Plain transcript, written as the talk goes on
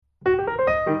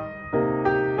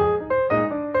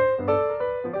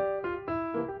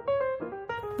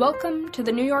Welcome to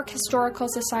the New York Historical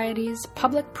Society's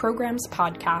Public Programs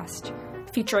Podcast,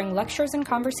 featuring lectures and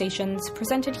conversations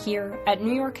presented here at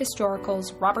New York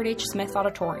Historical's Robert H. Smith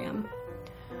Auditorium.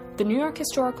 The New York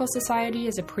Historical Society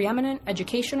is a preeminent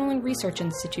educational and research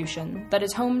institution that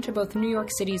is home to both New York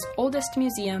City's oldest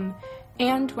museum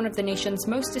and one of the nation's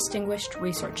most distinguished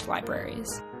research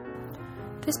libraries.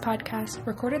 This podcast,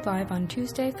 recorded live on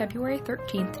Tuesday, February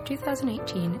 13th,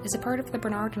 2018, is a part of the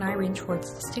Bernard and Irene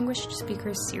Schwartz Distinguished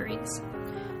Speakers Series.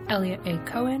 Elliot A.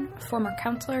 Cohen, former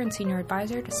counselor and senior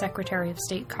advisor to Secretary of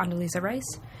State Condoleezza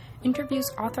Rice,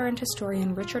 interviews author and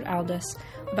historian Richard Aldous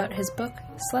about his book,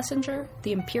 Schlesinger,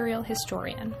 the Imperial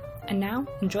Historian. And now,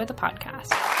 enjoy the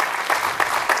podcast.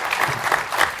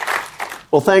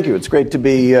 Well, thank you. It's great to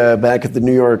be back at the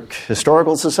New York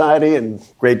Historical Society and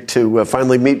great to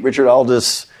finally meet Richard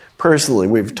Aldous personally.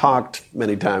 We've talked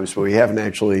many times, but we haven't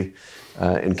actually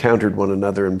encountered one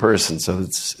another in person, so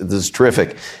this is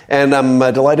terrific. And I'm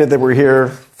delighted that we're here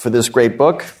for this great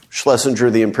book, Schlesinger,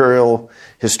 the Imperial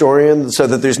Historian. So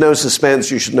that there's no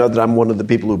suspense, you should know that I'm one of the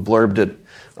people who blurbed it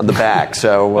on the back,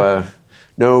 so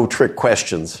no trick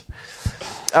questions.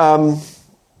 So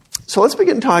let's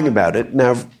begin talking about it.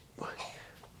 Now,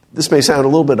 this may sound a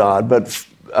little bit odd, but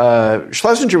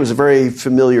Schlesinger was a very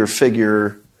familiar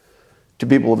figure to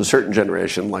people of a certain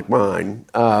generation, like mine,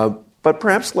 but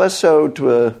perhaps less so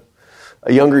to a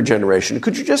younger generation.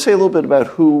 Could you just say a little bit about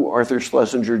who Arthur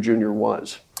Schlesinger Jr.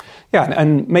 was? Yeah,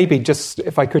 and maybe just,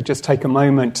 if I could just take a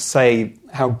moment to say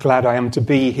how glad I am to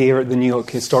be here at the New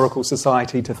York Historical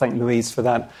Society, to thank Louise for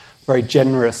that very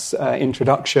generous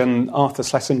introduction. Arthur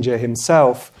Schlesinger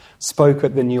himself spoke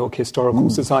at the New York Historical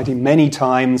Society many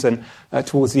times, and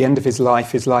towards the end of his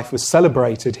life was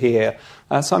celebrated here.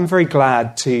 So I'm very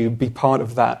glad to be part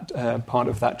of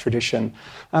that tradition,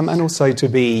 and also to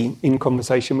be in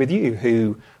conversation with you,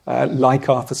 who, like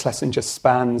Arthur Schlesinger,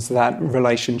 spans that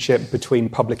relationship between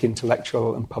public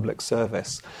intellectual and public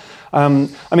service. In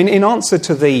answer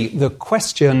to the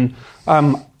question,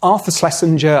 Arthur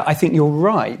Schlesinger, I think you're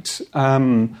right.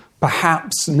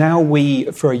 Perhaps now we,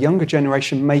 for a younger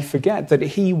generation, may forget that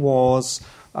he was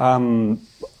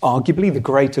arguably the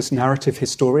greatest narrative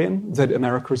historian that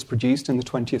America has produced in the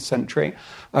 20th century.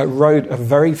 Wrote a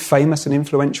very famous and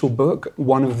influential book,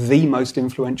 one of the most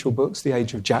influential books, The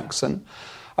Age of Jackson,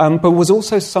 but was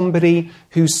also somebody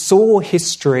who saw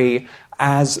history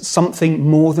as something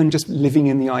more than just living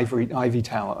in the ivory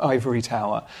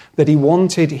tower, that he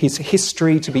wanted his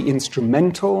history to be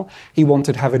instrumental, he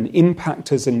wanted to have an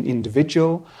impact as an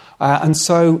individual, and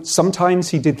so sometimes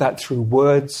he did that through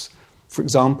words. For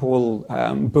example,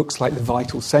 books like The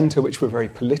Vital Centre, which were very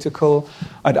political.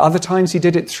 At other times, he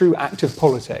did it through active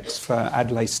politics for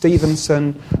Adlai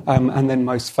Stevenson, and then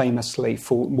most famously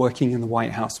for working in the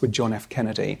White House with John F.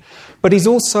 Kennedy. But he's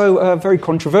also a very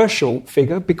controversial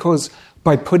figure because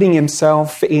by putting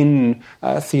himself, in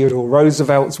Theodore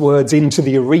Roosevelt's words, into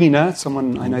the arena,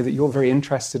 someone I know that you're very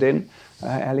interested in,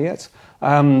 Elliot,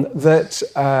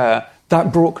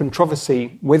 that brought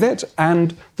controversy with it,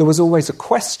 and there was always a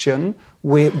question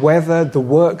whether the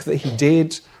work that he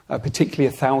did, particularly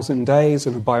 1,000 Days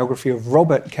and a biography of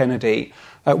Robert Kennedy,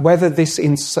 whether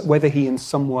he in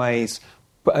some ways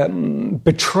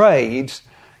betrayed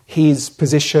his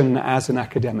position as an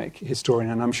academic historian,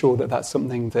 and I'm sure that that's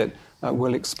something that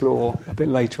we'll explore a bit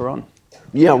later on.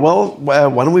 Yeah, well, why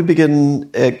don't we begin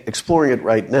exploring it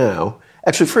right now?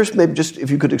 Actually, first, maybe just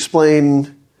if you could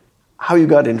explain how you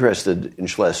got interested in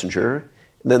Schlesinger,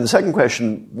 and then the second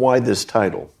question, why this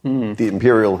title, The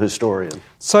Imperial Historian?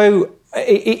 So,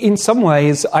 in some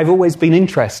ways, I've always been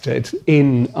interested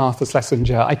in Arthur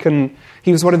Schlesinger.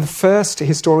 He was one of the first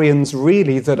historians,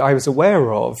 really, that I was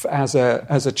aware of. As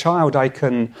a child, I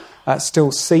can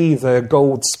still see the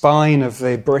gold spine of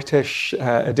the British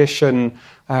edition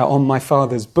on my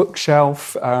father's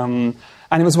bookshelf, and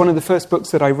it was one of the first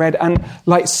books that I read. And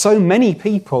like so many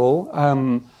people,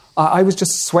 I was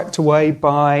just swept away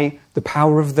by the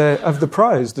power of the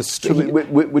prose.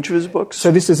 Which of his books?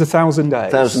 So this is 1,000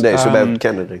 Days. 1,000 Days, about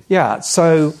Kennedy. Yeah,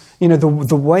 so,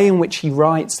 the way in which he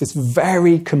writes this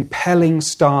very compelling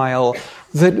style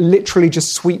that literally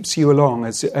just sweeps you along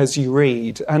as you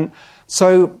read. And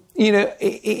so,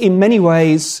 in many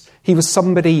ways, he was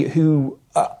somebody who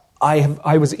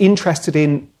I was interested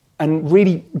in and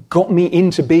really got me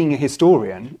into being a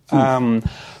historian.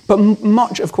 But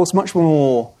much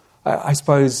more, I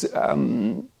suppose,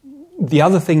 the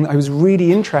other thing that I was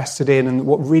really interested in and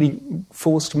what really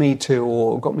forced me to,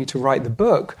 or got me to write the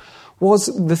book, was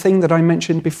the thing that I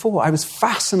mentioned before. I was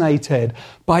fascinated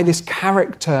by this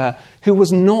character who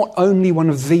was not only one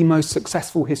of the most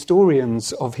successful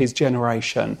historians of his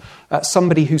generation,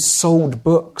 somebody who sold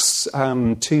books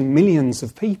to millions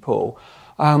of people,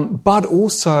 but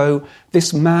also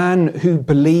this man who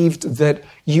believed that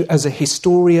you, as a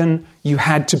historian, you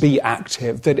had to be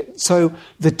active. So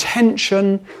the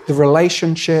tension, the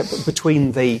relationship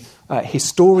between the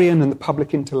historian and the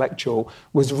public intellectual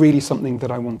was really something that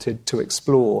I wanted to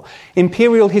explore.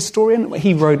 Imperial historian,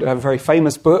 he wrote a very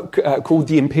famous book called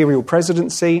The Imperial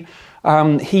Presidency.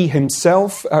 He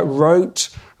himself wrote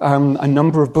a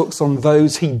number of books on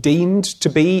those he deemed to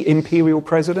be imperial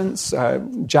presidents,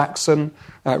 Jackson,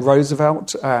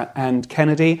 Roosevelt, and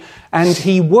Kennedy. And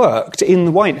he worked in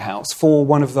the White House for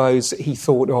one of those he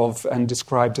thought of and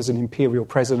described as an imperial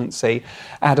presidency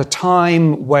at a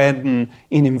time when,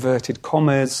 in inverted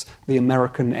commas, the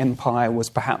American empire was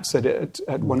perhaps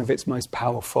at one of its most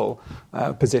powerful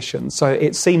positions. So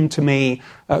it seemed to me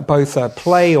both a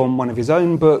play on one of his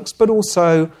own books, but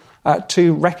also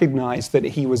to recognise that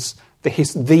he was the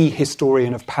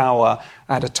historian of power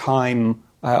at a time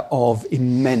of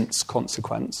immense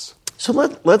consequence. So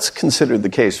let's consider the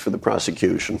case for the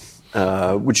prosecution,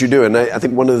 which you do. And I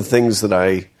think one of the things that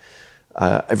I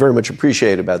very much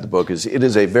appreciate about the book is it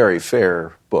is a very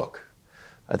fair book.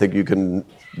 I think you can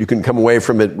come away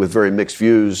from it with very mixed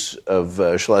views of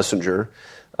Schlesinger,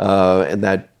 and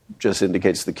that just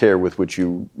indicates the care with which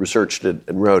you researched it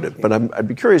and wrote it. But I'd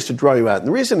be curious to draw you out. And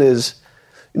the reason is,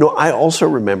 I also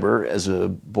remember as a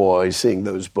boy seeing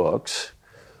those books.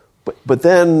 But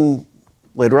then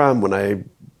later on, when I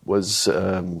was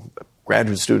a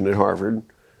graduate student at Harvard,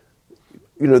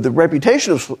 the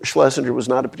reputation of Schlesinger was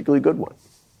not a particularly good one.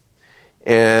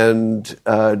 And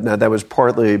now that was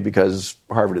partly because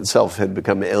Harvard itself had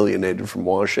become alienated from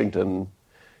Washington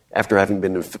after having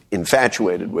been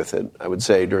infatuated with it, I would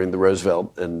say, during the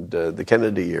Roosevelt and the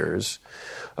Kennedy years.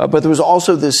 But there was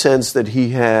also this sense that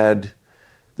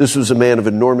this was a man of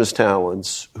enormous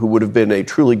talents who would have been a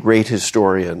truly great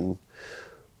historian,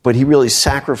 but he really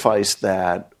sacrificed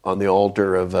that on the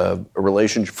altar of a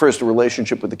relationship, first a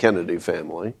relationship with the Kennedy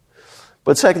family,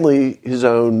 but secondly, his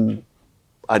own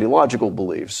ideological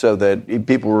beliefs, so that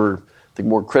people were, I think,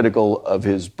 more critical of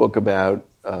his book about,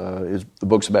 the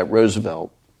books about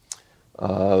Roosevelt,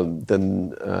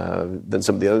 than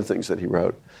some of the other things that he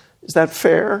wrote. Is that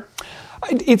fair?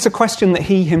 It's a question that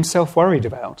he himself worried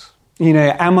about.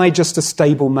 Am I just a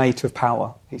stable mate of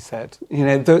power, he said.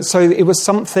 So it was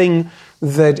something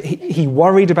that he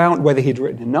worried about, whether he'd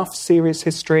written enough serious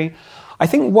history. I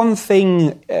think one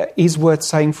thing is worth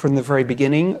saying from the very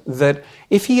beginning, that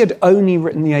if he had only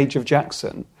written The Age of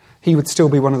Jackson, he would still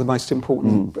be one of the most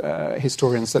important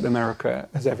historians that America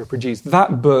has ever produced.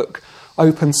 That book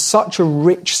opens such a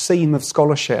rich seam of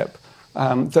scholarship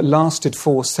that lasted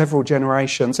for several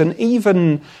generations. And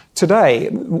even today,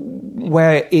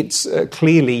 where it's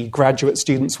clearly graduate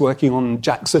students working on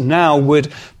Jackson now,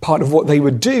 part of what they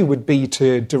would do would be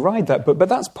to deride that book. But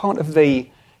that's part of the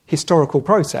historical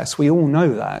process. We all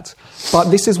know that. But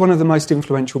this is one of the most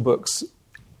influential books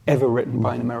ever written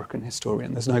by an American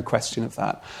historian. There's no question of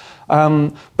that.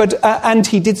 And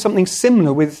he did something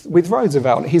similar with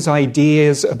Roosevelt. His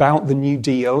ideas about the New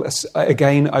Deal,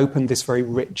 again, opened this very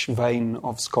rich vein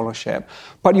of scholarship.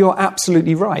 But you're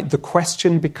absolutely right. The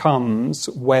question becomes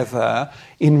whether,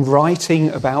 in writing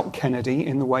about Kennedy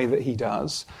in the way that he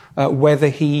does, whether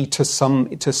he, to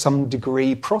some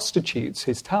degree, prostitutes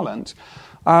his talent.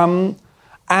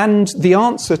 And the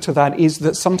answer to that is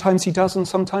that sometimes he does and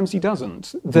sometimes he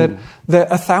doesn't. That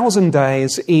 1,000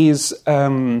 Days is,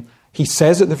 he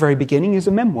says at the very beginning, is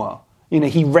a memoir.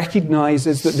 He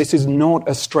recognises that this is not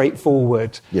a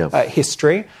straightforward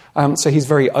history. So he's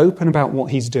very open about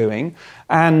what he's doing.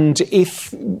 And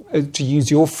if, to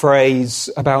use your phrase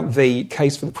about the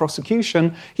case for the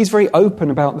prosecution, he's very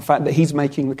open about the fact that he's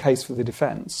making the case for the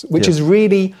defence, which is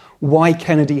really why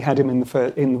Kennedy had him in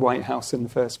the White House in the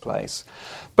first place.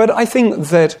 But I think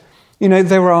that,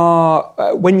 there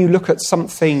are, when you look at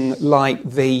something like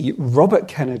the Robert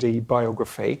Kennedy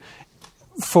biography,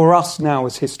 for us now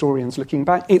as historians looking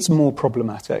back, it's more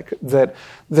problematic. That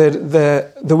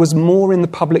there was more in the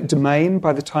public domain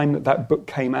by the time that book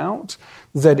came out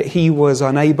that he was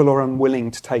unable or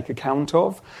unwilling to take account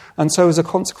of. And so as a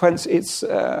consequence, it's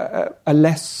a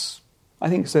less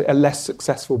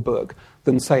successful book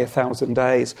than, say, 1,000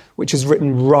 Days, which is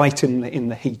written right in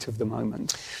the heat of the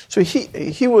moment. So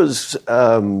he was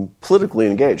politically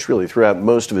engaged, really, throughout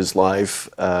most of his life,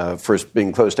 first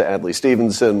being close to Adlai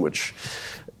Stevenson, which,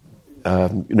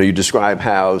 you describe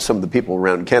how some of the people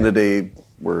around Kennedy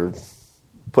were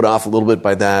put off a little bit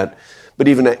by that. But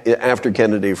even after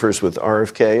Kennedy, first with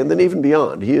RFK, and then even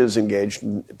beyond, he is engaged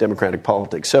in Democratic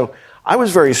politics. So I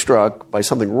was very struck by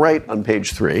something right on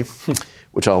page 3,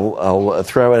 which I'll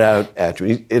throw it out at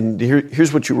you. And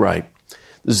here's what you write.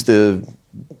 This is the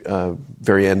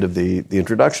very end of the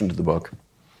introduction to the book.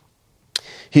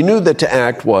 He knew that to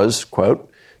act was, quote,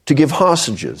 to give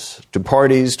hostages to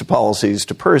parties, to policies,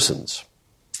 to persons.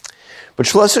 But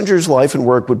Schlesinger's life and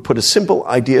work would put a simple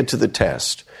idea to the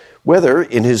test, whether,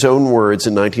 in his own words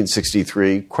in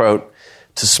 1963, quote,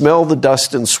 to smell the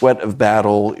dust and sweat of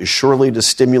battle is surely to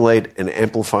stimulate and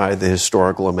amplify the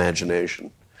historical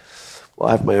imagination. Well,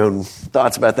 I have my own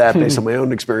thoughts about that based on my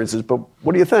own experiences, but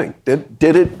what do you think?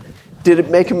 Did it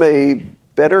make him a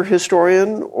better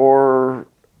historian or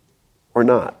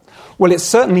not? Well, it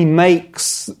certainly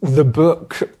makes the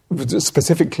book,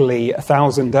 specifically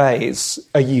 1,000 Days,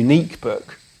 a unique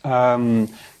book.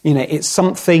 It's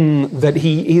something that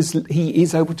he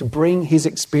is able to bring his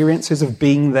experiences of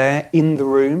being there in the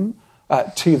room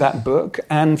to that book.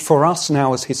 And for us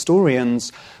now as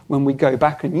historians, when we go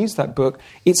back and use that book,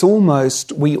 we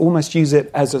almost use it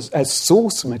as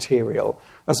source material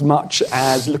as much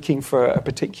as looking for a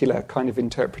particular kind of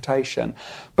interpretation.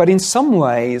 But in some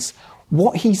ways,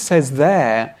 what he says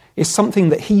there is something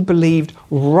that he believed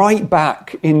right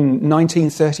back in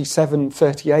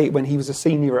 1937-38 when he was a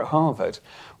senior at Harvard,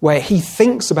 where he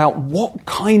thinks about what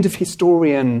kind of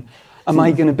historian am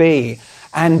I going to be?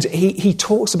 And he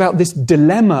talks about this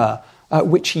dilemma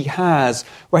which he has,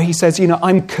 where he says,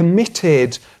 I'm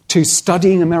committed to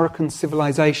studying American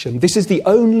civilization. This is the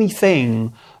only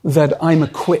thing that I'm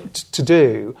equipped to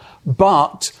do,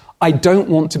 but I don't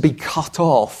want to be cut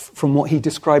off from what he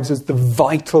describes as the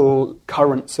vital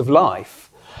currents of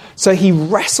life. So he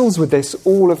wrestles with this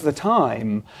all of the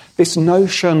time, this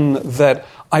notion that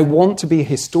I want to be a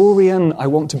historian, I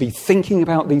want to be thinking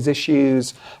about these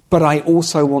issues, but I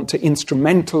also want to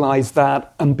instrumentalize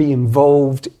that and be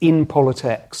involved in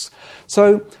politics.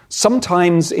 So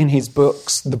sometimes in his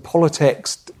books, the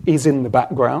politics is in the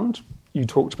background. You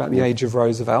talked about the age of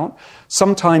Roosevelt.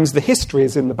 Sometimes the history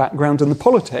is in the background and the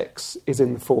politics is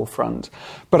in the forefront.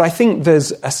 But I think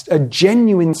there's a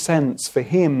genuine sense for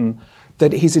him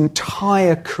that his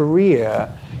entire career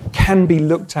can be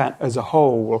looked at as a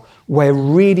whole, where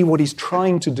really what he's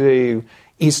trying to do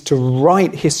is to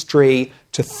write history,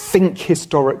 to think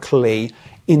historically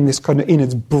in this kind of in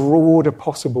as broad a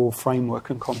possible framework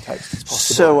and context as possible.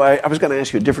 So I was going to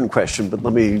ask you a different question, but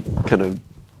let me kind of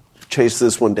chase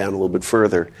this one down a little bit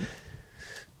further.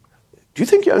 Do you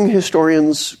think young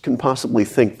historians can possibly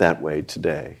think that way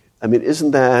today? I mean,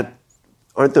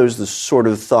 aren't those the sort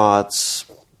of thoughts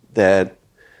that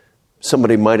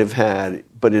somebody might have had,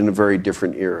 but in a very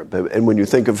different era? And when you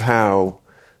think of how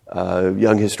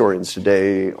young historians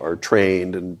today are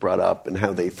trained and brought up and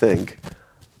how they think,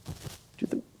 do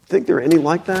you think there are any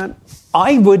like that?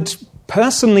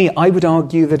 Personally, I would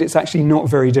argue that it's actually not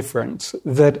very different.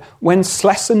 That when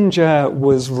Schlesinger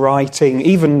was writing,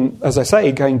 even, as I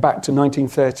say, going back to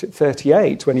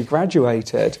 1938 when he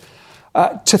graduated,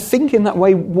 to think in that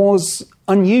way was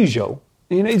unusual.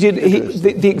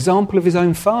 The example of his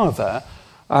own father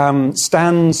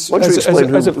stands why don't you explain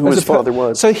who his father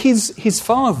was? So his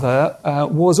father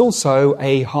was also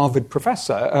a Harvard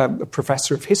professor, a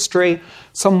professor of history,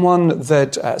 someone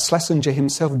that Schlesinger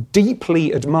himself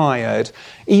deeply admired,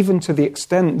 even to the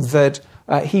extent that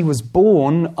he was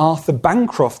born Arthur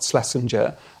Bancroft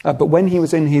Schlesinger, but when he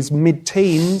was in his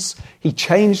mid-teens, he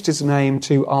changed his name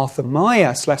to Arthur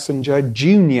Meyer Schlesinger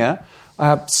Jr.,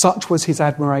 such was his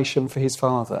admiration for his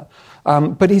father.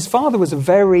 But his father was a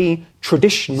very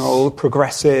traditional,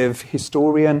 progressive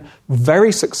historian,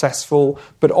 very successful,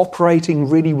 but operating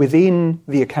really within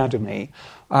the academy.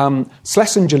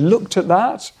 Schlesinger looked at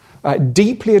that,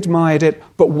 deeply admired it,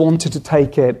 but wanted to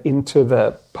take it into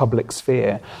the public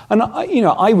sphere. And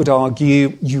I would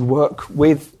argue you work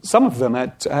with some of them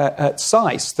at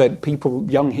SAIS, that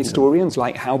young historians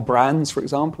like Hal Brands, for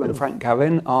example, and Frank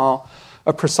Gavin are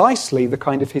precisely the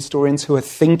kind of historians who are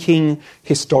thinking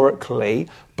historically,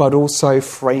 but also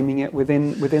framing it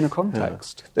within a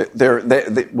context.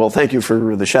 Well, thank you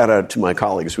for the shout-out to my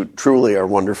colleagues, who truly are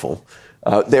wonderful.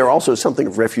 They're also something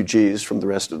of refugees from the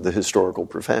rest of the historical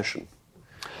profession.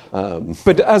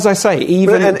 But as I say,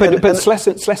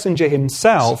 Schlesinger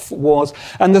himself was,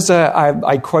 and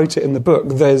I quote it in the book,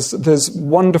 there's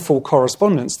wonderful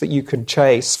correspondence that you could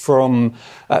chase from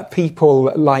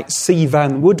people like C.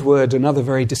 Van Woodward, another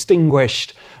very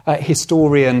distinguished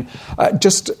historian,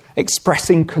 just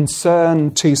expressing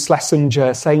concern to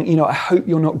Schlesinger, saying, I hope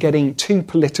you're not getting too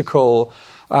political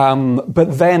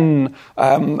But then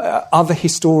other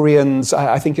historians,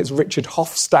 I think it's Richard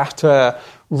Hofstadter,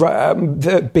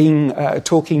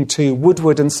 talking to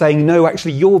Woodward and saying, no,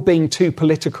 actually, you're being too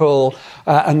political.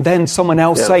 And then someone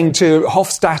else saying to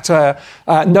Hofstadter,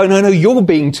 no, you're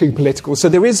being too political. So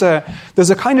there's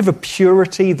a kind of a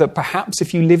purity that perhaps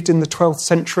if you lived in the 12th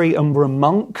century and were a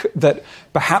monk, that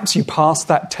perhaps you passed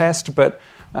that test, but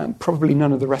probably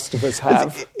none of the rest of us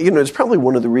have. It's probably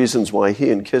one of the reasons why he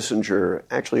and Kissinger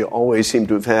actually always seem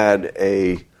to have had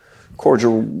a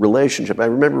cordial relationship. I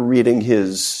remember reading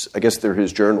his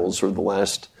journals, or the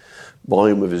last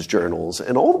volume of his journals,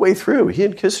 and all the way through, he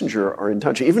and Kissinger are in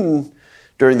touch. Even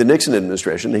during the Nixon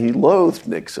administration, he loathed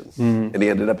Nixon, and he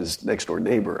ended up his next-door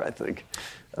neighbor, I think.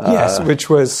 Yes, which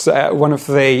was one of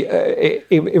the...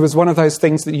 It was one of those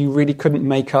things that you really couldn't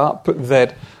make up,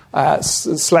 that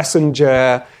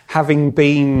Schlesinger, having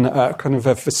been kind of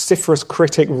a vociferous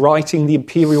critic, writing the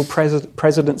Imperial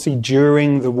presidency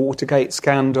during the Watergate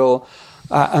scandal,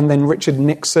 and then Richard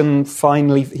Nixon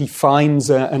finally he finds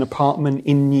an apartment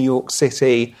in New York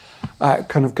City,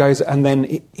 kind of goes, and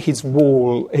then his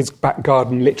back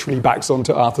garden literally backs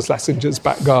onto Arthur Schlesinger's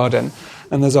back garden,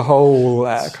 and there's a whole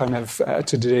kind of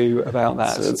to-do about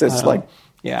that. So it's like...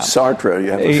 Yeah. Sartre, you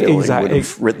have a feeling, would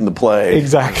have written the play.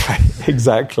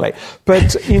 Exactly.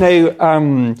 But,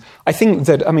 I think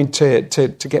that,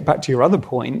 to get back to your other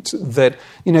point, that,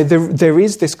 there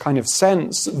is this kind of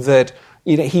sense that,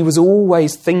 he was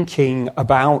always thinking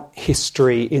about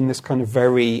history in this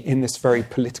very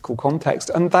political context,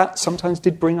 and that sometimes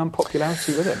did bring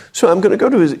unpopularity with it. So I'm going to go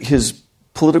to his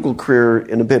political career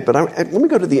in a bit, but let me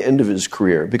go to the end of his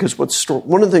career, because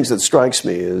one of the things that strikes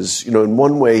me is, in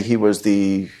one way he was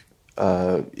he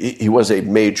was a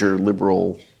major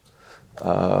liberal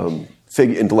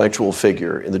intellectual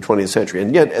figure in the 20th century,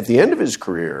 and yet at the end of his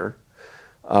career,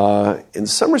 in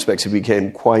some respects, he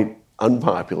became quite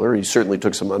unpopular. He certainly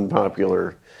took some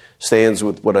unpopular stands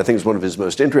with what I think is one of his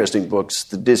most interesting books,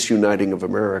 The Disuniting of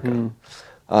America.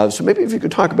 So maybe if you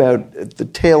could talk about at the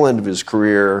tail end of his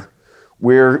career,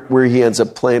 where he ends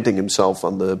up planting himself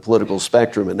on the political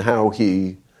spectrum, and how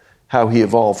he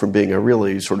evolved from being a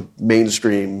really sort of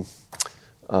mainstream,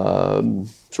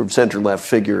 sort of center-left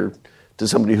figure to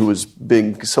somebody who was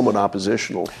being somewhat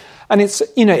oppositional. And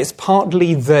it's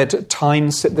partly that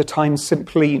the times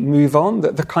simply move on,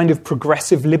 that the kind of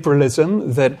progressive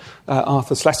liberalism that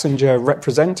Arthur Schlesinger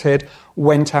represented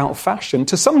went out of fashion.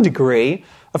 To some degree,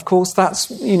 of course, that's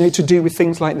to do with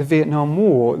things like the Vietnam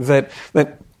War, that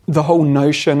the whole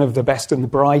notion of the best and the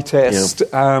brightest,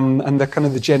 and the kind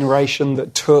of the generation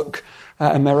that took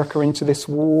America into this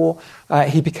war. There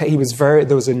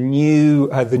was the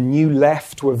new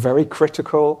left were very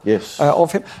critical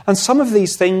of him. And some of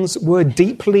these things were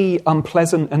deeply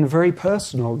unpleasant and very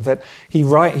personal, that he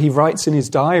writes in his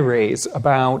diaries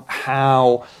about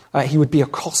how he would be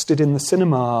accosted in the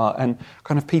cinema, and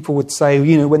kind of people would say,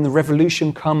 when the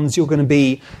revolution comes, you're going to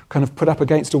be kind of put up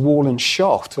against a wall and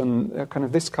shot, and kind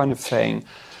of this kind of thing.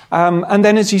 And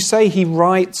then, as you say, he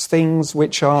writes things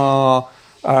which are...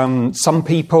 some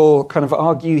people kind of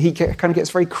argue he kind of gets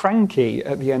very cranky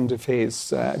at the end of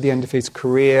his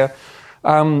career.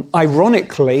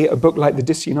 Ironically, a book like The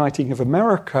Disuniting of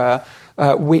America,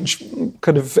 which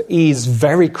kind of is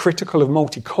very critical of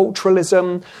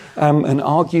multiculturalism, and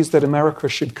argues that America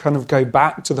should kind of go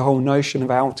back to the whole notion of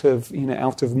out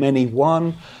of many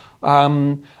one.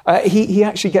 He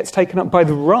actually gets taken up by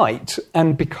the right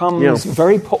and becomes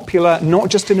very popular, not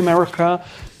just in America,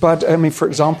 but for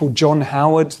example, John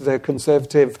Howard, the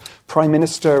Conservative Prime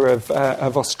Minister of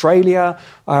Australia,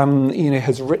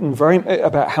 has written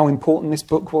about how important this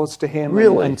book was to him,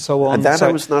 and so on. And that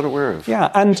I was not aware of. Yeah,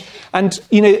 and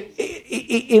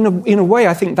in a way,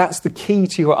 I think that's the key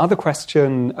to your other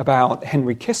question about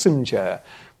Henry Kissinger.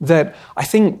 That I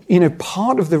think,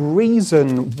 part of the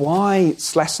reason why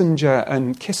Schlesinger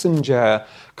and Kissinger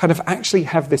kind of actually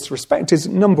have this respect is,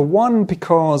 number one,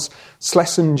 because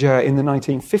Schlesinger in the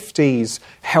 1950s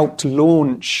helped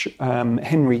launch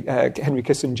Henry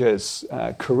Kissinger's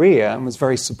career and was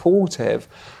very supportive.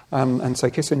 And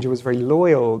so Kissinger was very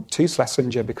loyal to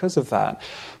Schlesinger because of that.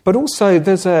 But also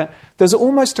there's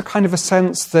almost a kind of a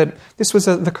sense that this was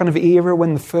the kind of era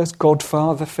when the first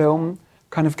Godfather film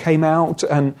kind of came out,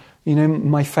 and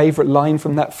my favourite line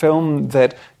from that film,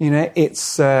 that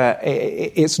it's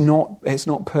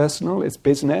not personal, it's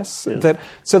business. Yeah.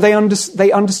 So they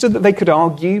understood that they could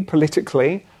argue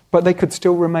politically, but they could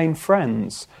still remain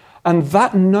friends, and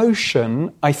that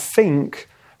notion, I think,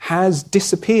 has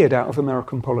disappeared out of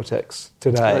American politics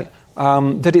today.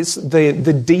 Right. That it's the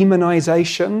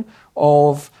demonisation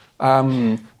of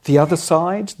the other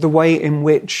side, the way in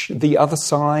which the other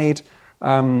side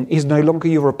is no longer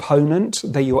your opponent,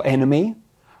 they're your enemy.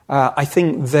 I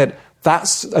think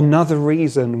that's another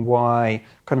reason why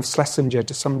kind of Schlesinger,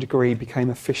 to some degree, became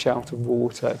a fish out of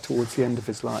water towards the end of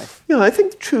his life. Yeah, I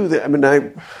think too that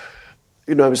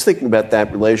I was thinking about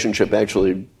that relationship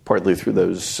actually partly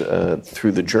through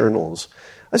through the journals.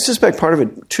 I suspect part of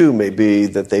it too may be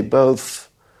that they both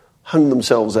hung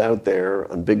themselves out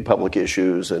there on big public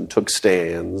issues and took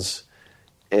stands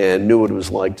and knew what it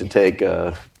was like to take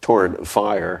a torrent of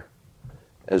fire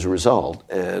as a result.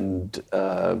 And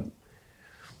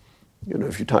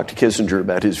if you talk to Kissinger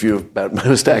about his view about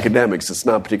most academics, it's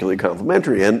not particularly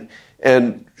complimentary.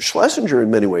 And Schlesinger, in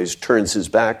many ways, turns his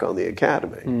back on the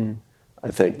academy, I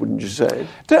think, wouldn't you say?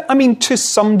 I mean, to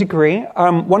some degree.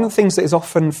 One of the things that is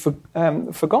often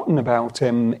forgotten about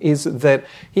him is that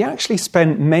he actually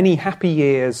spent many happy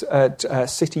years at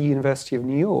City University of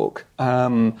New York.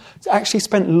 Actually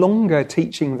spent longer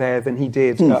teaching there than he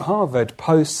did at Harvard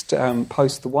post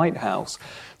the White House.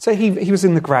 So he was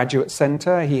in the Graduate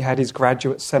Center. He had his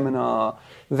graduate seminar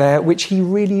there, which he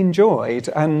really enjoyed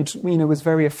and was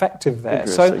very effective there.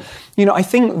 So I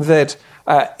think that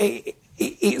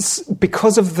it's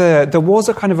because of there was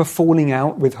a kind of a falling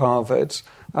out with Harvard,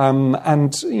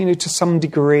 and to some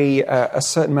degree a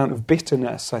certain amount of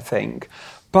bitterness, I think.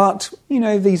 But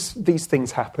these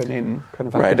things happen in kind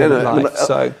of academic life.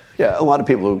 So a lot of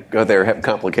people who go there have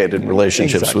complicated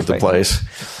relationships with the place.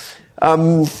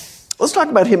 Let's talk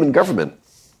about him in government.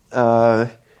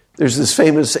 There's this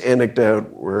famous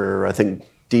anecdote where I think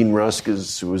Dean Rusk, who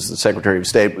was the Secretary of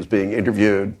State, was being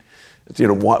interviewed.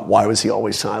 Why was he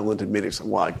always silent in meetings?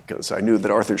 Why? Because I knew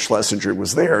that Arthur Schlesinger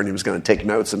was there and he was going to take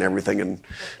notes and everything and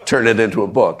turn it into a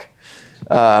book.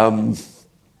 And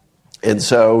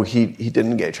so he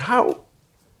didn't engage. How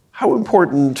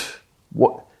important?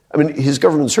 His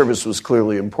government service was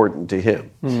clearly important to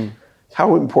him.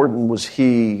 How important was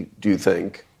he, do you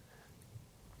think,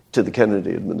 to the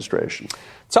Kennedy administration?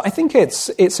 So I think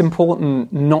it's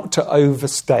important not to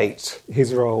overstate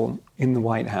his role in the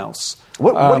White House.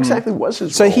 What exactly was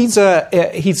his role? So he's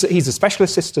a special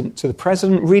assistant to the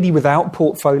president, really without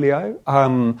portfolio,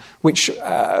 which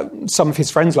some of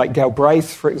his friends, like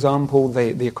Galbraith, for example,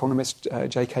 the economist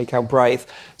J.K. Galbraith,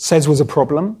 says was a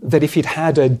problem. That if he'd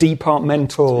had a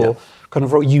departmental kind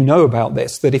of role, about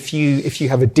this, that if you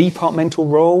have a departmental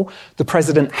role, the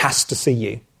president has to see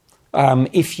you.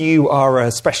 If you are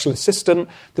a special assistant,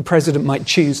 the president might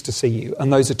choose to see you,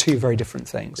 and those are two very different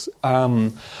things.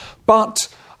 But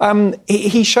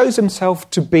he shows himself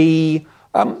to be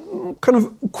kind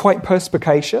of quite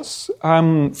perspicacious.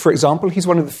 For example, he's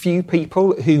one of the few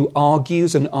people who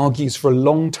argues for a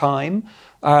long time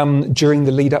during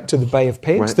the lead up to the Bay of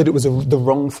Pigs that it was the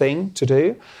wrong thing to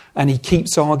do, and he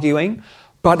keeps arguing.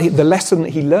 But the lesson that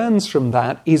he learns from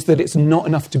that is that it's not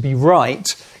enough to be right.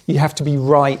 You have to be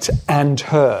right and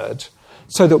heard.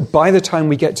 So that by the time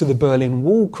we get to the Berlin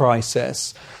Wall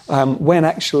crisis, when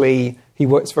actually he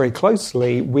works very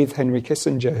closely with Henry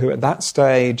Kissinger, who at that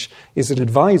stage is an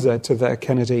advisor to the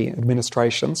Kennedy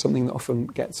administration, something that often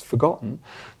gets forgotten.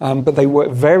 But they work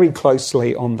very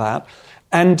closely on that.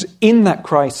 And in that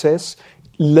crisis,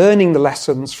 learning the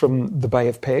lessons from the Bay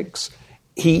of Pigs,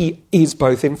 he is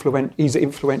both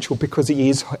influential because he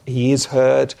is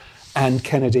heard, and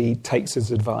Kennedy takes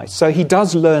his advice. So he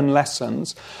does learn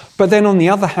lessons. But then on the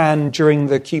other hand, during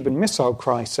the Cuban Missile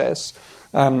Crisis,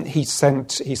 he's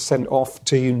sent off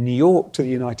to New York, to the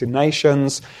United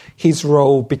Nations. His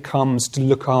role becomes to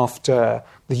look after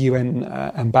the UN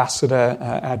ambassador,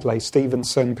 Adlai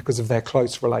Stevenson, because of their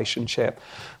close relationship.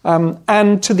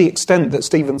 And to the extent that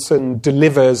Stevenson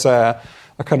delivers a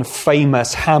kind of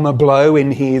famous hammer blow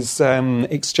in his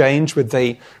exchange with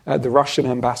the Russian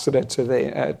ambassador to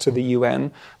the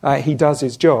UN, he does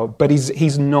his job, but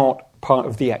he's not part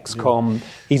of the ex-com.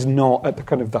 He's not at the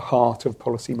kind of the heart of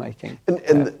policy making.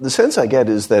 And the sense I get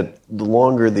is that the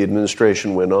longer the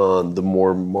administration went on, the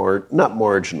more not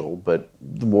marginal, but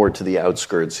the more to the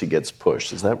outskirts he gets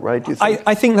pushed. Is that right, do you think?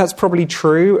 I think that's probably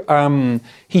true.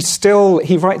 He's still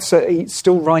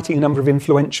writing a number of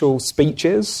influential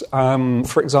speeches.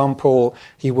 For example,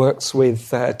 he works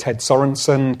with Ted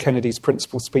Sorensen, Kennedy's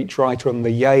principal speechwriter, on the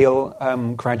Yale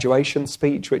graduation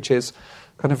speech, which is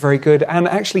kind of very good. And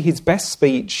actually his best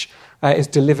speech is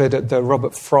delivered at the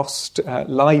Robert Frost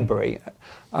Library.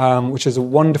 which is a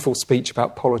wonderful speech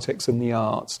about politics and the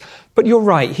arts. But you're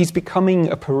right, he's becoming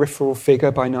a peripheral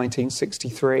figure by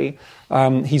 1963.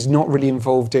 He's not really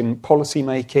involved in policy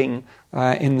making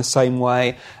in the same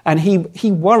way, and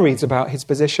he worries about his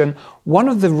position. One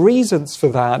of the reasons for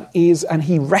that is, and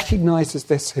he recognises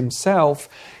this himself,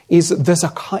 is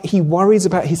he worries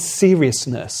about his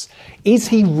seriousness. Is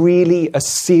he really a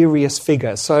serious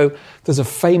figure? So there's a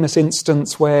famous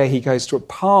instance where he goes to a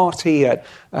party at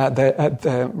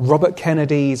the Robert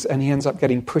Kennedy's, and he ends up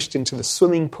getting pushed into the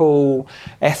swimming pool.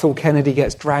 Ethel Kennedy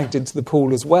gets dragged into the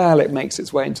pool as well. It makes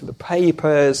its way into the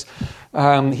papers.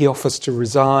 He offers to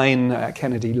resign.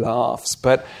 Kennedy laughs,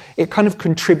 but it kind of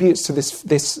contributes to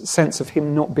this sense of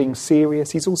him not being serious.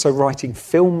 He's also writing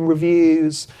film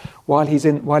reviews while he's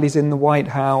in the White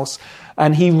House.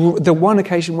 And the one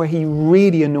occasion where he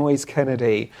really annoys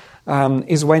Kennedy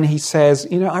is when he says,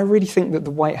 I really think that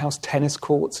the White House tennis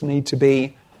courts need to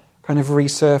be kind of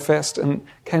resurfaced. And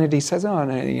Kennedy says, oh,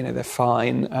 no, they're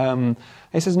fine.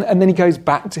 He says, and then he goes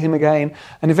back to him again.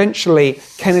 And eventually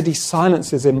Kennedy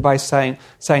silences him by saying,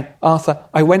 Arthur,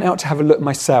 I went out to have a look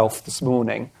myself this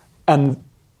morning, and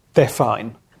they're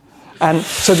fine. And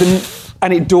so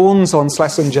and it dawns on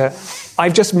Schlesinger,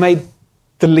 I've just made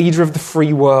the leader of the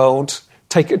free world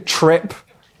take a trip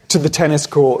to the tennis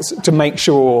courts to make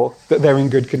sure that they're in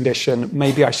good condition.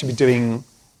 Maybe I should be doing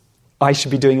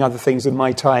other things with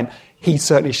my time. He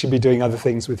certainly should be doing other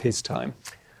things with his time.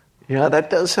 Yeah, that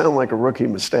does sound like a rookie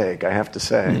mistake, I have to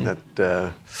say.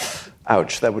 That,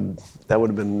 ouch, that would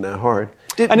have been hard.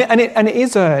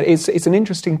 It's an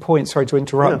interesting point. Sorry to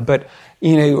interrupt, but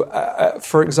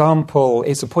for example,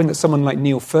 it's a point that someone like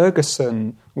Neil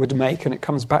Ferguson would make, and it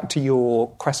comes back to your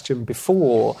question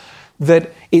before,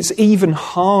 that it's even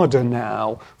harder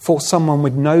now for someone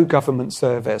with no government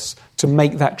service to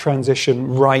make that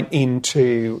transition right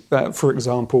into, for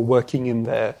example, working in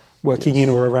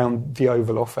or around the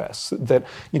Oval Office. That,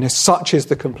 such is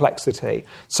the complexity.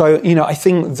 So, I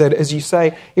think that, as you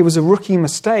say, it was a rookie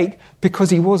mistake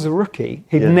because he was a rookie.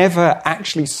 He'd never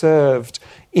actually served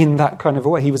in that kind of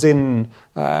way. He was in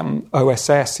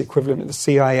OSS, the equivalent of the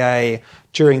CIA,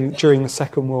 during the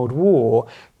Second World War,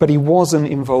 but he wasn't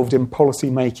involved in policy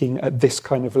making at this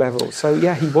kind of level. So,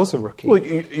 he was a rookie. Well,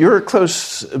 you're a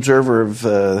close observer of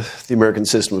the American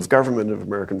system of government, of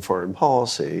American foreign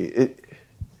policy.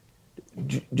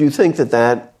 Do you think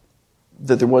that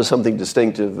there was something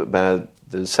distinctive about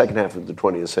the second half of the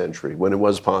 20th century, when it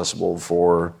was possible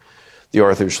for the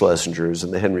Arthur Schlesingers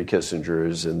and the Henry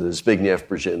Kissingers and the Zbigniew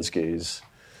Brzezinskis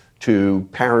to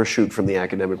parachute from the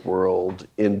academic world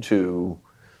into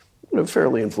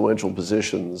fairly influential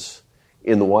positions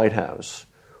in the White House?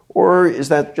 Or is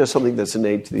that just something that's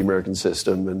innate to the American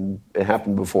system, and it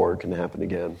happened before, it can happen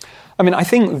again? I mean, I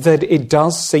think that it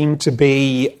does seem to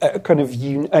be a kind of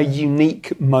a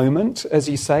unique moment, as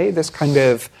you say, this kind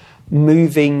of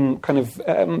moving kind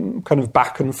of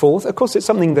back and forth. Of course, it's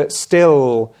something that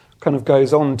still kind of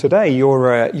goes on today.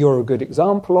 You're a good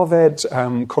example of it.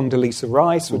 Condoleezza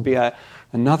Rice would be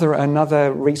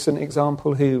another recent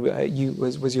example who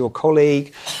was your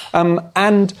colleague,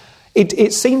 and.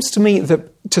 It seems to me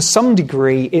that, to some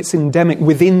degree, it's endemic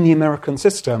within the American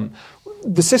system.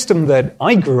 The system that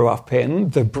I grew up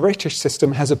in, the British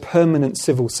system, has a permanent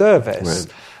civil service.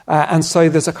 Right. And so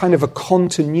there's a kind of a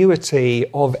continuity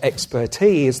of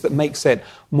expertise that makes it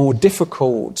more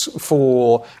difficult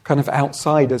for kind of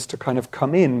outsiders to kind of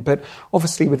come in. But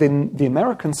obviously within the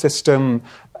American system,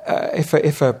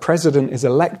 if a president is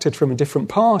elected from a different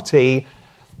party,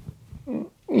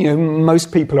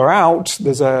 most people are out.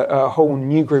 There's a whole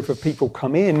new group of people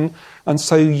come in, and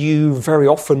so you very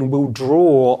often will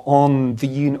draw on the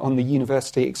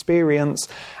university experience.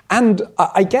 And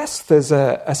I guess there's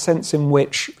a sense in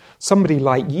which somebody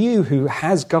like you, who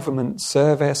has government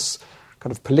service,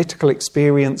 kind of political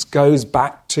experience, goes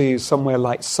back to somewhere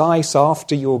like SAIS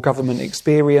after your government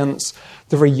experience.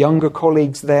 There are younger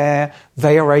colleagues there.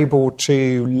 They are able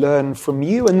to learn from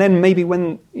you, and then maybe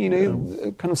when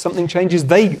kind of something changes,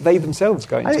 they themselves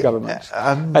go into government.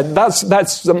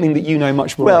 That's something that you know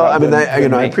much more about.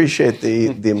 Well, I appreciate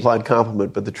the implied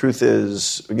compliment, but the truth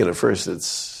is, at first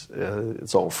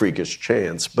it's all freakish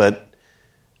chance, but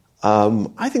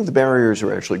I think the barriers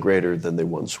are actually greater than they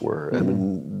once were. Mm-hmm. I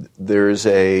mean, there's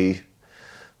a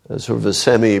sort of a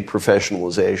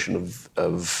semi-professionalization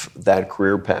of that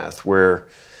career path where,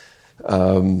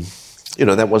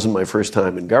 that wasn't my first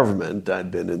time in government.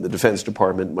 I'd been in the Defense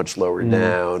Department, much lower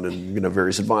down, and,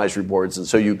 various advisory boards. And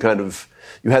so you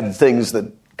had things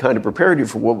that kind of prepared you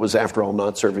for what was, after all,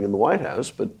 not serving in the White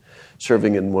House, but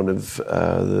serving in one of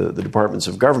the departments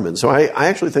of government. So I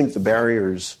actually think the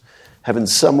barriers have in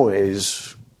some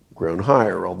ways grown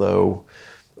higher, although,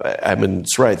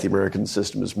 it's right, the American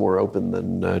system is more open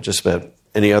than just about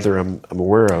any other I'm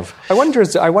aware of. I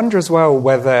wonder as well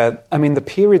whether, the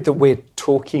period that we're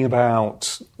talking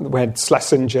about, where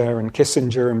Schlesinger and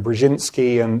Kissinger and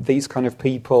Brzezinski and these kind of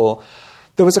people,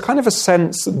 there was a kind of a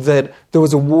sense that there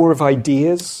was a war of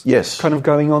ideas kind of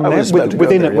going on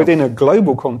there within a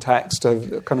global context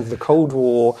of kind of the Cold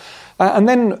War. And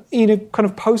then, kind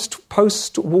of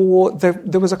post-war,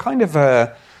 there was a kind of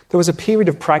there was a period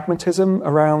of pragmatism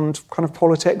around kind of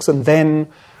politics, and then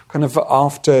kind of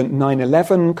after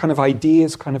 9/11, kind of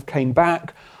ideas kind of came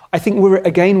back. I think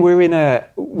we're in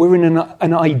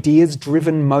an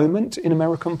ideas-driven moment in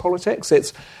American politics.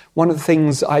 It's one of the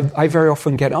things I very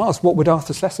often get asked: what would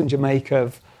Arthur Schlesinger make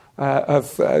of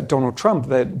Donald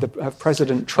Trump, of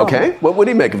President Trump? Okay, what would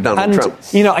he make of Donald Trump?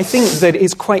 I think that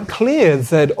it's quite clear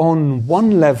that on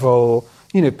one level,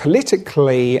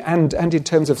 politically and in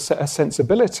terms of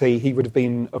sensibility, he would have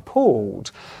been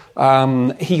appalled.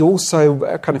 He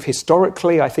also, kind of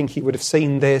historically, I think he would have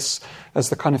seen this as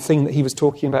the kind of thing that he was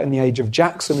talking about in the age of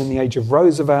Jackson, in the age of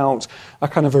Roosevelt, a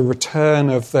kind of a return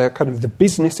of the kind of the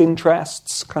business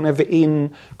interests kind of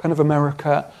in kind of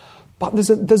America. But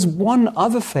there's one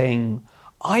other thing.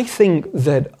 I think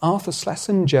that Arthur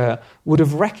Schlesinger would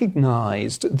have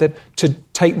recognised that, to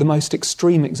take the most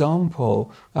extreme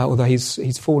example, although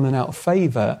he's fallen out of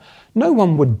favour, no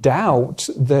one would doubt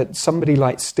that somebody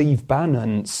like Steve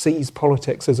Bannon sees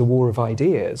politics as a war of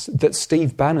ideas, that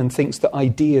Steve Bannon thinks that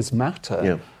ideas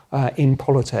matter in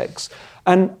politics.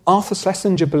 And Arthur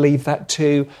Schlesinger believed that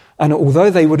too. And although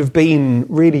they would have been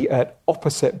really at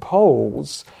opposite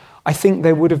poles, I think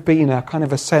there would have been a kind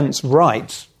of a sense,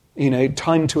 right,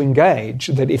 time to engage,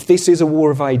 that if this is a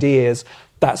war of ideas,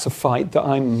 that's a fight that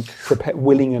I'm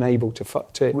willing and able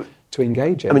to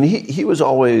engage in. He was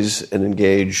always an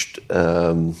engaged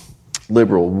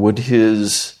liberal. Would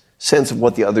his sense of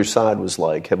what the other side was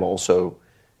like have also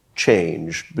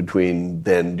changed between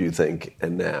then, do you think,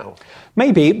 and now?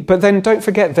 Maybe, but then don't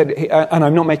forget that, and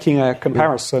I'm not making a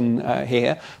comparison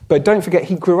here, but don't forget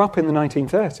he grew up in the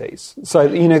 1930s. So,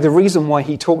 the reason why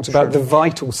he talked about the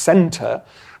vital centre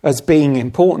as being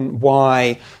important,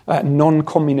 why the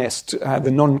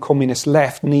non-communist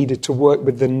left needed to work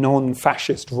with the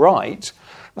non-fascist right,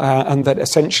 and that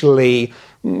essentially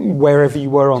wherever you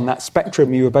were on that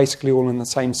spectrum, you were basically all on the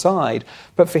same side.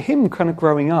 But for him, kind of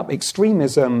growing up,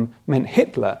 extremism meant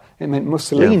Hitler, it meant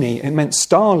Mussolini, it meant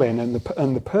Stalin and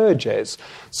the purges.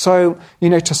 So,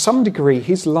 to some degree,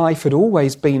 his life had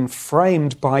always been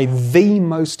framed by the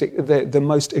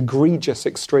most egregious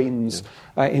extremes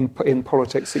in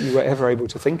politics that you were ever able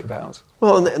to think about.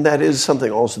 Well, and that is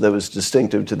something also that was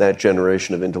distinctive to that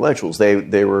generation of intellectuals.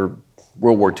 They were...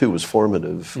 World War II was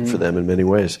formative for them in many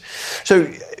ways.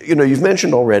 So, you've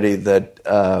mentioned already that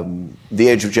The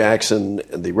Age of Jackson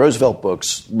and the Roosevelt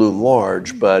books loom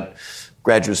large, but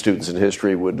graduate students in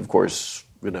history would, of course,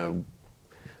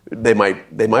 they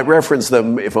might reference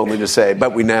them, if only to say,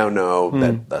 but we now know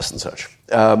that thus and such.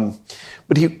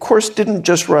 But he, of course, didn't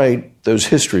just write those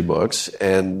history books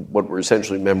and what were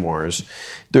essentially memoirs.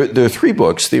 There are three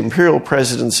books: The Imperial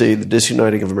Presidency, The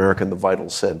Disuniting of America, and The Vital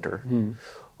Center.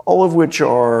 All of which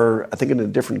are, I think, in a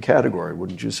different category,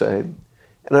 wouldn't you say?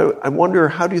 And I wonder,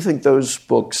 how do you think those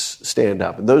books stand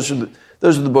up? And those are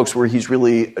the books where he's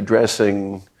really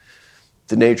addressing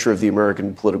the nature of the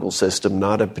American political system,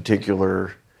 not a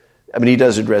particular... he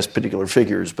does address particular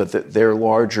figures, but they're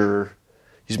larger...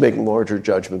 He's making larger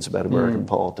judgments about American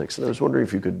politics. And I was wondering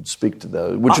if you could speak to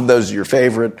those. Which of those are your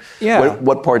favorite? Yeah.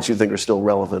 What parts do you think are still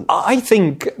relevant? I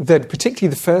think that particularly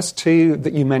the first two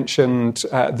that you mentioned,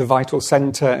 the Vital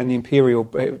Center and the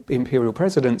Imperial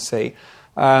Presidency,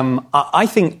 I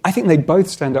think they both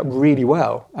stand up really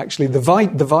well. Actually, the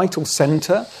Vital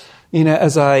Center,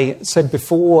 as I said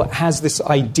before, has this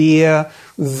idea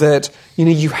that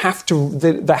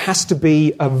there has to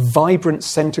be a vibrant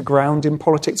centre ground in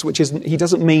politics, which isn't. He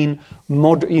doesn't mean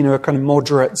a kind of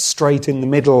moderate, straight in the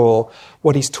middle.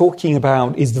 What he's talking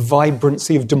about is the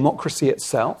vibrancy of democracy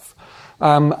itself.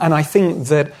 And I think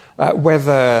that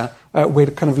whether we're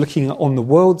kind of looking on the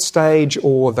world stage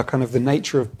or the kind of the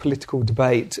nature of political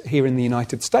debate here in the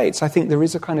United States, I think there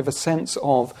is a kind of a sense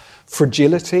of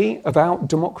fragility about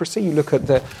democracy. You look at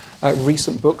the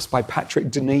recent books by Patrick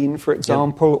Deneen, for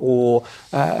example, or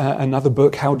another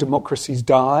book, How Democracies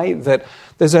Die, that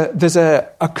there's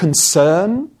a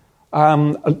concern,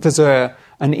 there's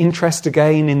an interest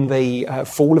again in the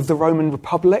fall of the Roman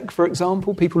Republic, for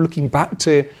example, people looking back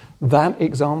to that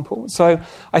example. So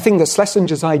I think that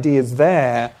Schlesinger's ideas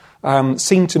there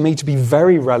seem to me to be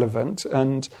very relevant,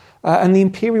 and And the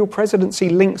imperial presidency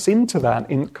links into that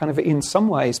in some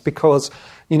ways, because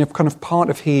kind of part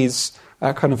of his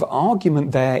kind of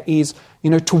argument there is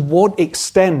to what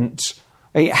extent,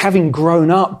 having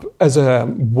grown up as a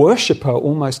worshipper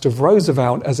almost of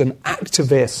Roosevelt as an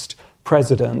activist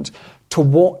president, to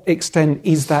what extent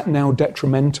is that now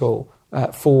detrimental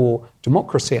for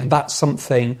democracy? And that's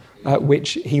something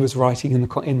which he was writing in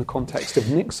the context of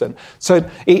Nixon. So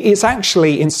it's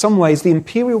actually, in some ways, the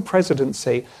imperial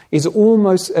presidency is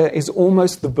almost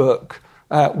the book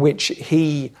where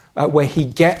he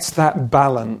gets that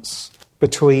balance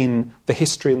between the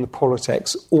history and the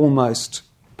politics almost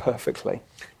perfectly.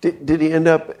 Did he end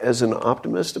up as an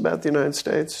optimist about the United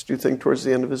States, do you think, towards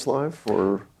the end of his life?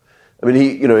 Or, I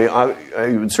mean,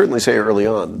 I would certainly say early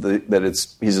on that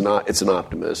it's an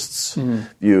optimist's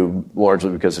view, largely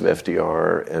because of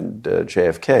FDR and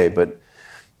JFK. But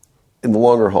in the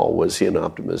longer haul, was he an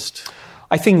optimist?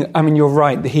 I mean, you're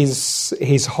right.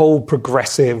 His whole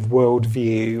progressive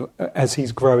worldview as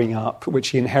he's growing up, which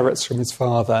he inherits from his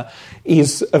father,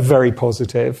 is a very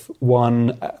positive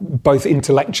one, both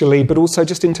intellectually, but also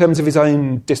just in terms of his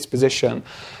own disposition.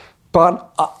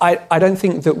 But I don't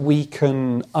think that we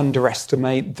can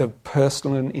underestimate the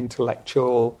personal and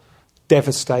intellectual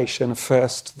devastation of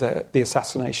first the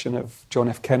assassination of John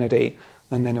F. Kennedy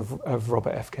and then of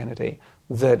Robert F. Kennedy.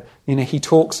 That he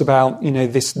talks about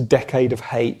this decade of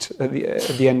hate at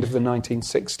the end of the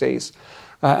 1960s,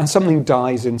 and something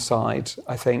dies inside,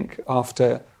 I think,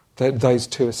 after those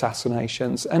two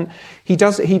assassinations, and he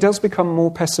does become more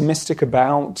pessimistic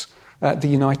about the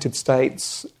United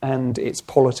States and its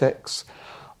politics.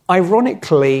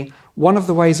 Ironically, one of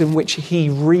the ways in which he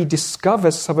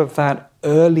rediscovers some of that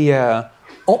earlier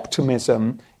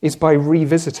optimism is by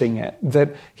revisiting it.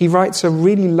 That he writes a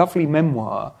really lovely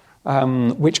memoir,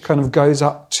 which kind of goes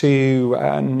up to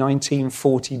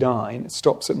 1949. It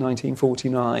stops at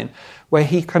 1949, where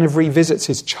he kind of revisits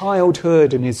his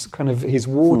childhood and his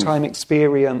wartime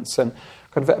experience, and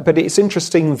but it's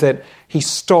interesting that he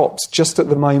stops just at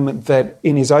the moment that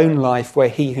in his own life where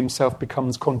he himself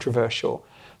becomes controversial.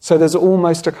 So there's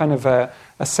almost a kind of a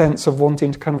sense of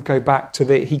wanting to kind of go back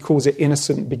to he calls it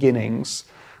innocent beginnings,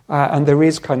 and there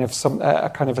is kind of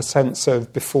a sense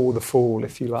of before the fall,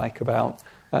 if you like, about.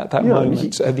 That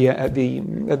moment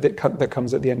that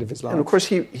comes at the end of his life. And of course,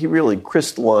 he really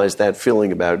crystallized that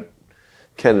feeling about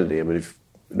Kennedy. I mean,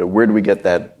 where do we get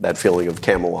that feeling of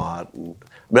Camelot?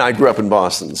 I grew up in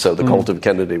Boston, so the cult of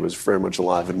Kennedy was very much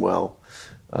alive and well,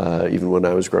 even when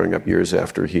I was growing up years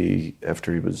after he had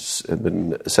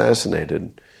been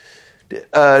assassinated.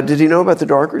 Did he know about the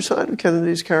darker side of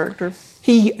Kennedy's character?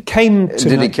 He came to.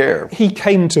 Did he care? He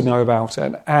came to know about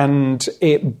it, and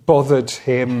it bothered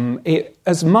him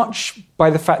as much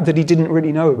by the fact that he didn't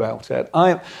really know about it.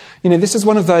 This is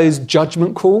one of those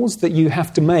judgment calls that you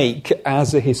have to make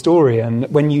as a historian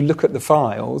when you look at the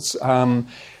files.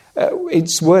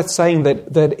 It's worth saying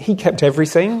that he kept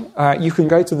everything. You can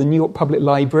go to the New York Public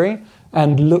Library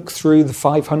and look through the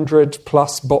 500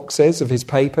 plus boxes of his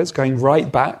papers, going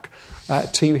right back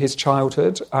to his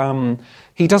childhood.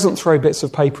 He doesn't throw bits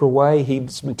of paper away.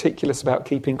 He's meticulous about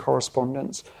keeping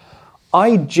correspondence.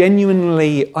 I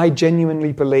genuinely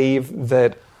believe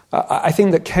that I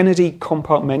think that Kennedy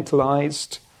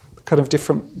compartmentalized kind of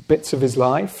different bits of his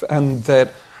life, and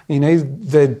that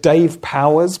the Dave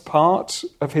Powers part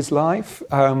of his life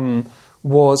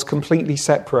was completely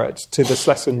separate to the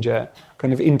Schlesinger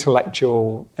kind of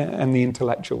intellectual and the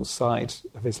intellectual side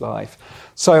of his life.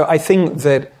 So I think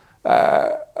that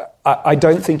I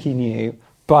don't think he knew,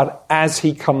 but as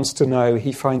he comes to know,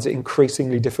 he finds it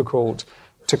increasingly difficult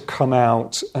to come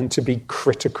out and to be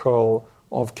critical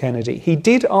of Kennedy. He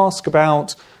did ask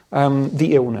about the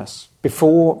illness.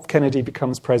 Before Kennedy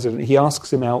becomes president, he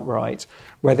asks him outright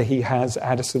whether he has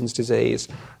Addison's disease,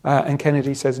 and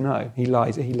Kennedy says no. He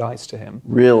lies to him.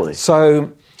 Really?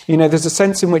 So, there's a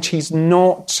sense in which he's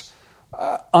not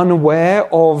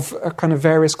unaware of kind of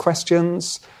various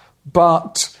questions,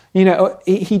 but,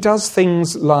 he does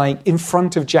things like, in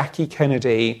front of Jackie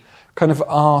Kennedy, kind of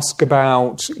ask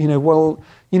about,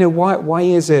 why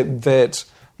is it that,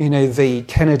 the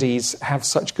Kennedys have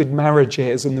such good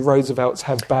marriages and the Roosevelts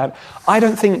have bad? I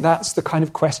don't think that's the kind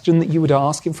of question that you would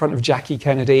ask in front of Jackie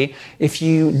Kennedy if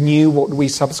you knew what we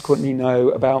subsequently know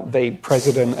about the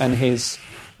president and his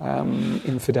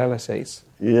infidelities.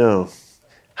 Yeah.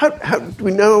 How do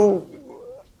we know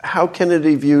how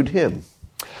Kennedy viewed him?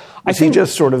 Was he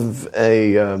just sort of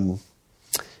an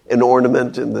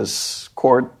ornament in this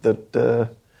court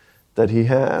that he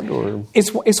had? Or?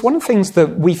 It's one of the things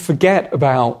that we forget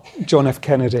about John F.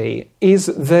 Kennedy is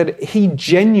that he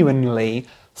genuinely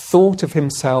thought of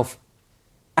himself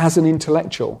as an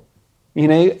intellectual.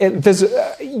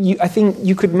 I think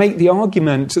you could make the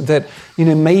argument that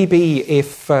maybe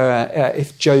if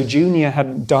Joe Jr.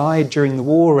 had died during the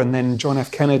war and then John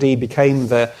F. Kennedy became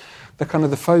the kind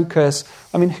of the focus.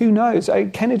 I mean, who knows?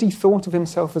 Kennedy thought of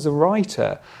himself as a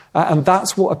writer, and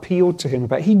that's what appealed to him.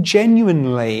 But he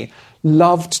genuinely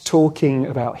loved talking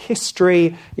about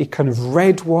history. He kind of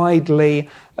read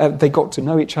widely. They got to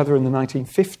know each other in the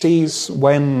 1950s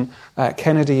when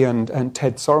Kennedy and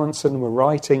Ted Sorensen were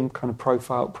writing kind of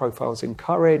profiles in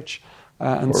courage.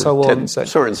 And so on.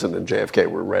 Sorensen and JFK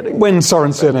were writing. When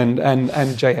Sorensen and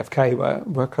JFK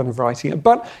were kind of writing it.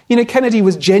 But, Kennedy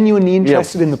was genuinely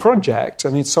interested in the project. I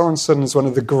mean, Sorensen is one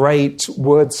of the great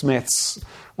wordsmiths,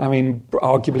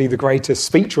 arguably the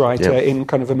greatest speechwriter in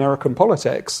kind of American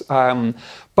politics. But,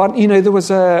 there was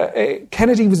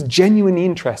Kennedy was genuinely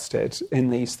interested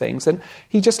in these things. And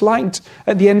he just liked,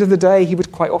 at the end of the day, he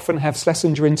would quite often have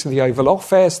Schlesinger into the Oval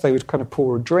Office. They would kind of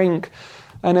pour a drink.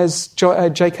 And as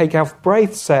J.K.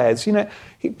 Galbraith says,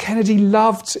 Kennedy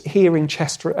loved hearing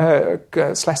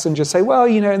Schlesinger say, well,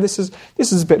 this is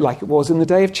a bit like it was in the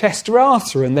day of Chester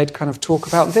Arthur, and they'd kind of talk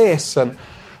about this. And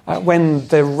when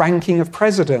the ranking of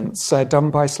presidents done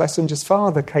by Schlesinger's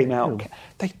father came out,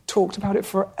 they talked about it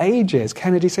for ages.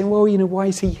 Kennedy saying, well, why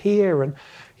is he here? And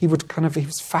he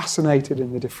was fascinated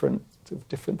in the different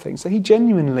things. So he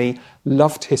genuinely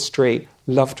loved history,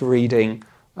 loved reading.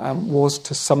 Was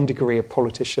to some degree a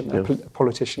politician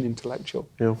intellectual.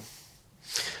 Yeah.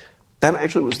 That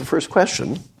actually was the first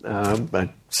question.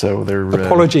 So there.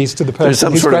 Apologies to the person. There's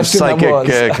some whose sort of question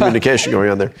psychic communication going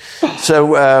on there.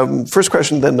 So first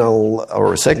question,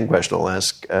 second question I'll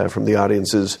ask from the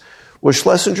audience is: was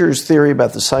Schlesinger's theory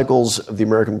about the cycles of the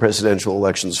American presidential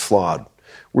elections flawed?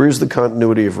 Where's the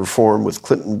continuity of reform with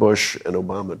Clinton, Bush, and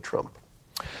Obama, Trump?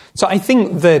 So I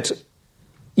think that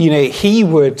he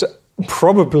would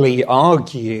probably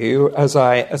argue, as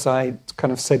I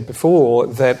kind of said before,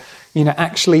 that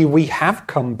actually we have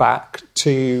come back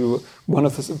to one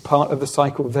of the part of the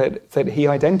cycle that he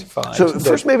identified. So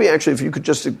first, maybe actually, if you could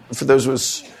just, for those of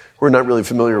us who are not really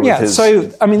familiar with his,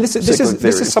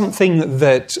 this is something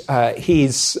that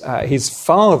his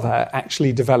father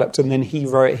actually developed, and then he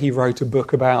wrote a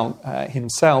book about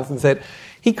himself that.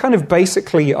 He kind of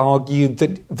basically argued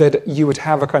that you would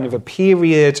have a kind of a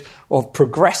period of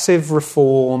progressive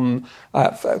reform,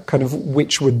 kind of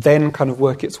which would then kind of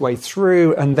work its way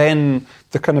through, and then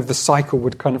the cycle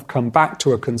would kind of come back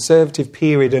to a conservative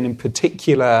period, and in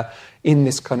particular, in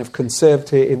this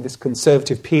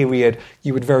conservative period,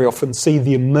 you would very often see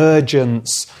the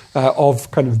emergence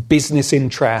of kind of business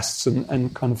interests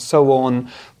and kind of so on.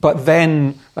 But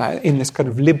then, in this kind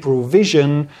of liberal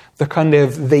vision,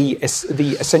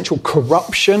 the essential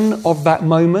corruption of that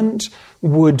moment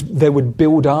would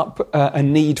build up a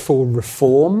need for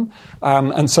reform,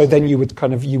 and so then you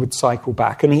would cycle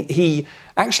back. And he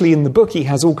actually in the book he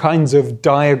has all kinds of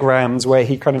diagrams where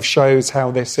he kind of shows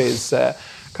how this is.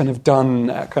 Kind of done,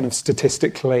 kind of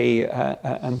statistically,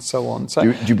 and so on. So,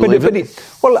 do you believe it?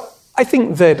 Well, I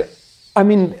think that. I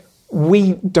mean,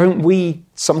 we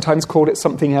sometimes call it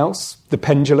something else, the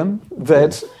pendulum.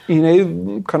 That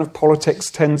kind of politics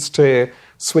tends to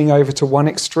swing over to one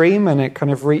extreme, and it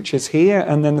kind of reaches here,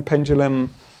 and then the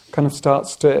pendulum kind of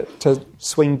starts to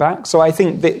swing back. So I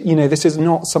think that this is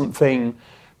not something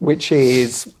which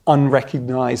is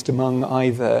unrecognised among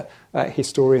either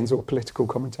historians or political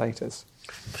commentators.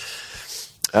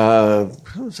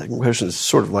 Second question is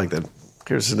sort of like that.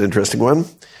 Here's an interesting one.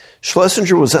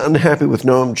 Schlesinger was unhappy with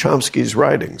Noam Chomsky's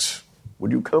writings.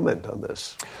 Would you comment on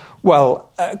this?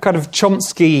 Well, kind of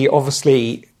Chomsky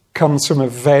obviously comes from a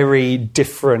very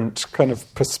different kind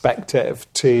of perspective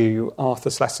to Arthur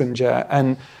Schlesinger,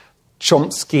 and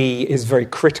Chomsky is very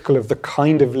critical of the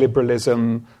kind of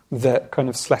liberalism that kind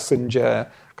of Schlesinger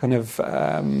kind of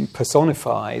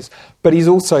personifies. But he's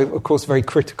also, of course, very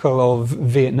critical of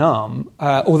Vietnam.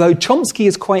 Although Chomsky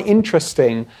is quite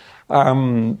interesting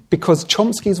because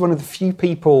Chomsky is one of the few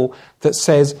people that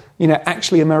says,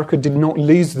 actually America did not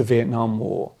lose the Vietnam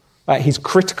War. He's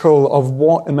critical of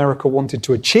what America wanted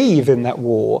to achieve in that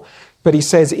war. But he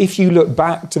says if you look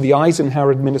back to the Eisenhower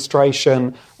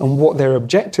administration and what their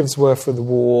objectives were for the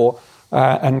war,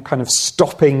 and kind of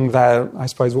stopping I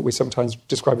suppose what we sometimes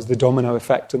describe as the domino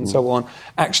effect and so on,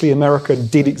 actually America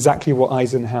did exactly what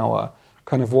Eisenhower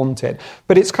kind of wanted.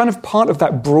 But it's kind of part of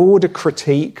that broader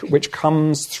critique which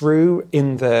comes through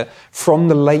from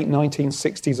the late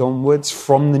 1960s onwards,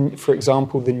 for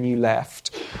example, the New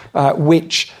Left,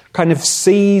 which kind of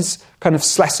sees kind of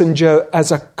Schlesinger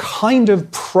as a kind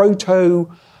of proto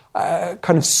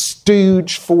kind of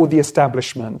stooge for the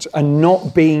establishment and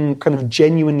not being kind of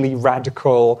genuinely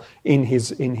radical in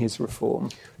his reform.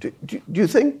 Do you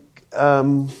think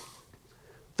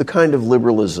the kind of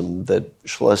liberalism that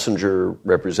Schlesinger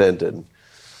represented,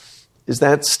 is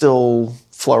that still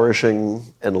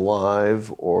flourishing and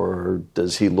alive, or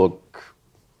does he look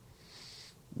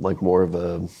like more of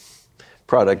a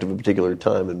product of a particular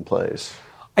time and place?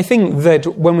 I think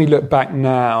that when we look back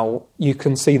now, you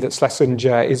can see that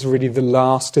Schlesinger is really the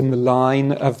last in the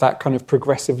line of that kind of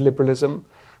progressive liberalism.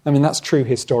 I mean, that's true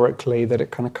historically, that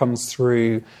it kind of comes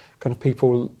through kind of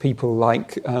people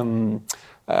like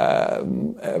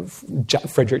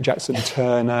Frederick Jackson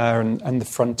Turner and the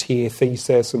Frontier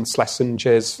Thesis and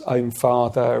Schlesinger's own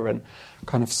father and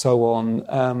kind of so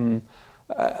on.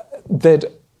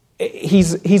 That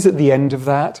he's at the end of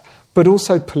that, but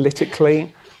also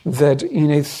politically, that, you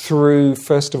know, through,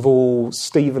 first of all,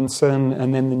 Stevenson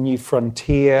and then the New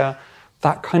Frontier,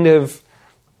 that kind of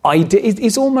idea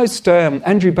is almost,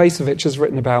 Andrew Bacevich has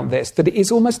written about this, that it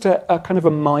is almost a kind of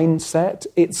a mindset.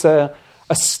 It's a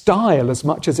style as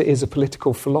much as it is a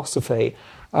political philosophy.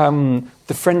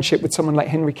 The friendship with someone like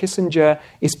Henry Kissinger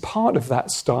is part of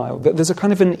that style, that there's a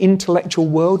kind of an intellectual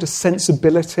world, a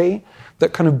sensibility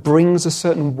that kind of brings a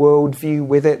certain worldview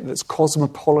with it that's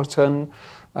cosmopolitan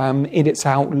in its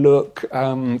outlook,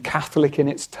 Catholic in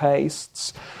its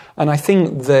tastes. And I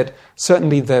think that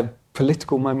certainly the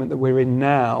political moment that we're in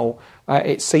now,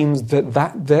 it seems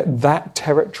that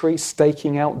territory,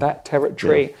 staking out that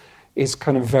territory, is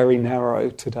kind of very narrow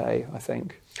today, I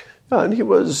think. And he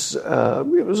was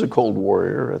a cold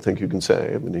warrior, I think you can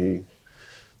say. I mean,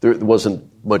 there wasn't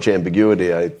much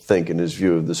ambiguity, I think, in his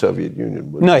view of the Soviet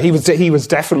Union. No, he was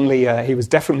definitely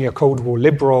a Cold War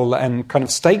liberal, and kind of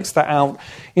stakes that out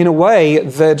in a way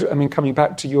that, I mean, coming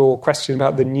back to your question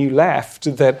about the New Left,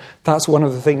 that's one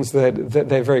of the things that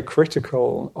they're very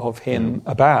critical of him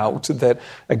about. That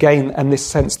again, and this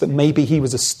sense that maybe he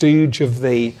was a stooge of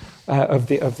the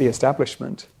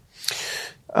establishment.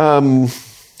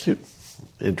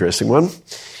 Interesting one.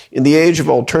 In the age of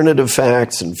alternative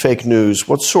facts and fake news,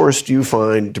 what source do you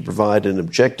find to provide an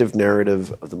objective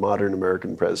narrative of the modern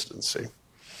American presidency?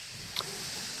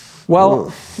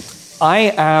 Well,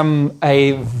 I am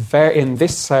in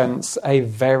this sense, a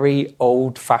very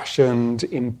old-fashioned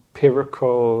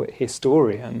empirical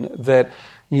historian. That,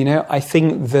 you know, I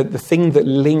think that the thing that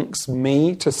links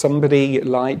me to somebody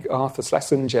like Arthur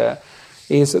Schlesinger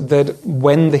is that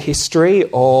when the history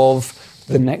of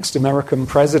the next American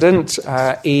president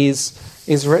is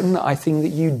written, I think that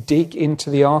you dig into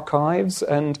the archives,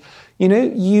 and you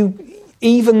know,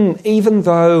 even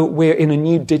though we're in a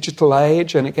new digital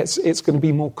age and it's going to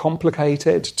be more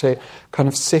complicated to kind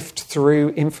of sift through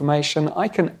information, I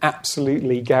can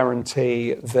absolutely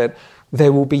guarantee that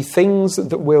there will be things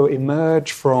that will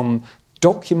emerge from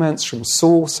documents, from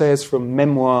sources, from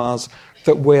memoirs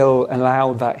that will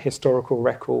allow that historical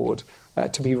record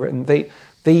to be written.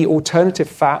 The alternative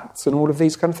facts and all of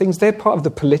these kind of things, they're part of the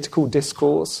political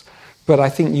discourse, but I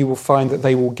think you will find that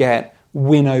they will get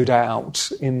winnowed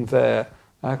out in the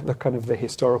kind of the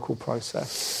historical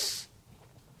process.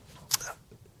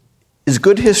 Is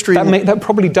good history... That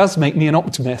probably does make me an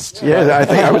optimist. Yeah, I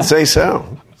think I would say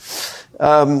so.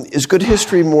 Is good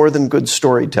history more than good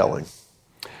storytelling?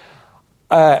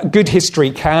 Good history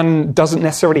doesn't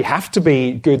necessarily have to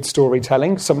be good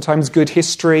storytelling. Sometimes good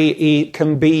history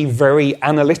can be very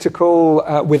analytical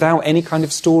without any kind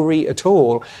of story at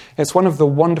all. It's one of the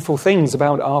wonderful things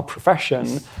about our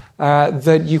profession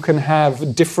that you can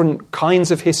have different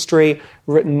kinds of history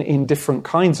written in different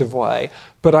kinds of way.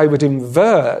 But I would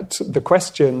invert the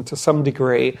question to some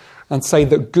degree and say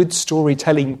that good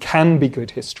storytelling can be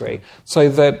good history. So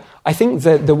that I think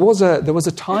that there was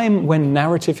a time when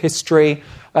narrative history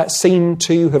seemed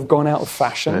to have gone out of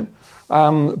fashion.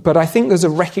 But I think there's a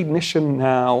recognition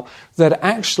now that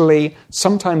actually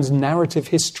sometimes narrative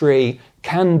history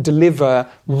can deliver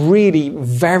really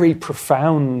very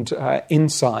profound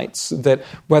insights, that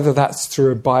whether that's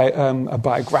through a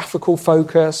biographical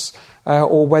focus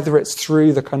or whether it's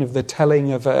through the kind of the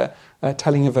telling of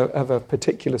a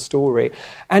particular story.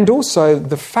 And also,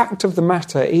 the fact of the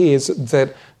matter is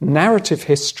that narrative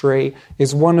history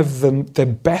is one of the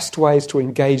best ways to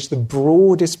engage the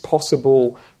broadest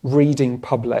possible reading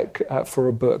public for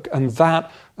a book. And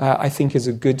that, I think, is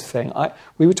a good thing.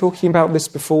 We were talking about this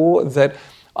before, that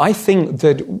I think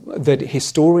that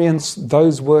historians,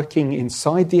 those working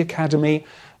inside the academy,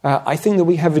 I think that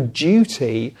we have a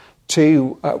duty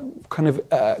to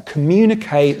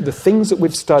communicate the things that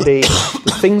we've studied,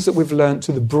 the things that we've learned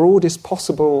to the broadest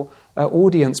possible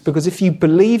audience. Because if you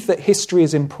believe that history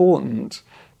is important,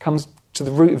 comes to to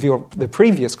the root of the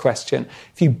previous question.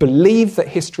 If you believe that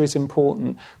history is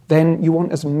important, then you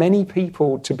want as many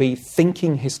people to be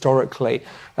thinking historically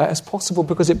as possible,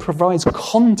 because it provides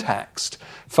context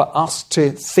for us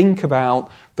to think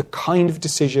about the kind of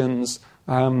decisions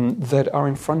that are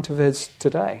in front of us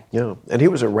today. Yeah, and he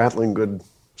was a rattling good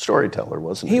storyteller,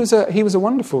 wasn't he? He was a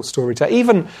wonderful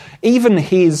storyteller. Even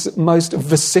his most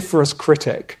vociferous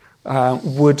critic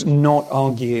would not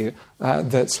argue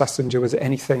that Schlesinger was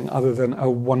anything other than a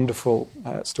wonderful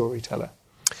storyteller.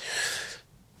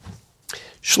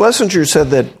 Schlesinger said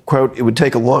that, quote, it would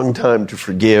take a long time to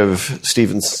forgive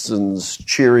Stevenson's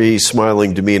cheery,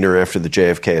 smiling demeanor after the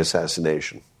JFK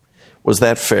assassination. Was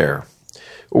that fair?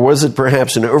 Or was it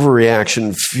perhaps an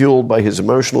overreaction fueled by his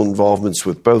emotional involvements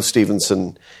with both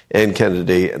Stevenson and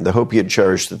Kennedy and the hope he had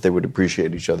cherished that they would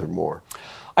appreciate each other more?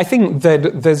 I think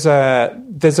that there's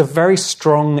a very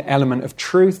strong element of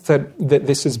truth that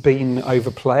this has been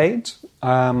overplayed.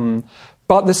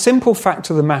 But the simple fact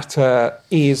of the matter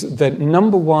is that,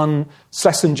 number one,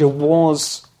 Schlesinger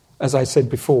was, as I said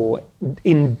before,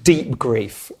 in deep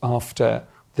grief after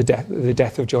the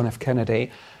death of John F.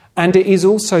 Kennedy. And it is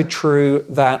also true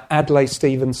that Adlai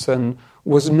Stevenson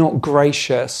was not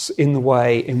gracious in the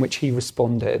way in which he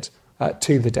responded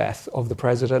to the death of the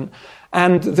president,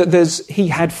 and that he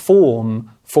had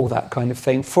form for that kind of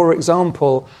thing. For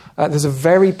example, there's a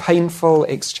very painful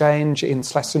exchange in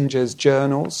Schlesinger's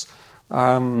journals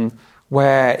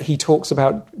where he talks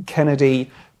about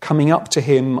Kennedy coming up to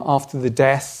him after the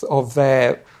death of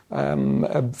their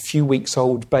a few weeks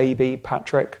old baby,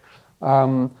 Patrick,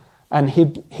 and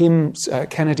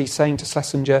Kennedy saying to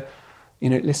Schlesinger,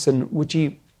 listen, would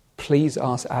you please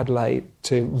ask Adlai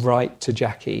to write to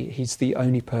Jackie? He's the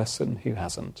only person who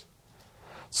hasn't.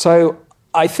 So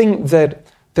I think that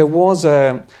there was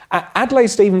Adlai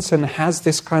Stevenson has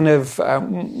this kind of,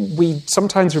 we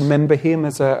sometimes remember him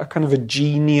as a kind of a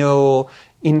genial,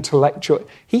 intellectual.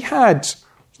 He had,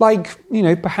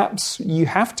 perhaps you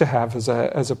have to have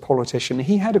as a politician,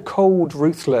 he had a cold,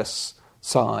 ruthless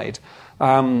side.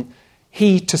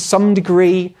 He, to some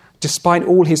degree, despite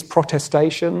all his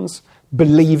protestations,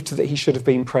 believed that he should have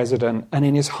been president, and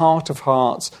in his heart of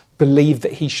hearts believed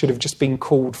that he should have just been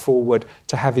called forward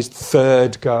to have his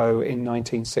third go in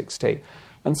 1960.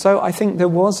 And so I think there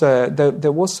was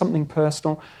something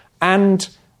personal. And,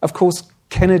 of course,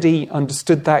 Kennedy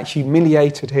understood that,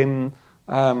 humiliated him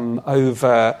during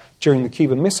the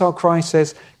Cuban Missile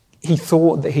Crisis. He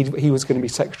thought that he was going to be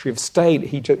Secretary of State.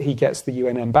 He gets the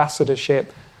UN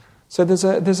ambassadorship. So there's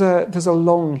a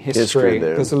long history.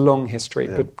 There's a long history,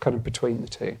 but kind of between the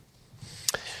two.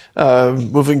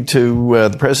 Moving to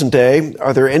the present day,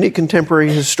 are there any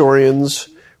contemporary historians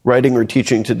writing or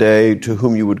teaching today to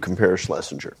whom you would compare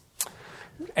Schlesinger?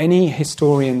 Any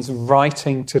historians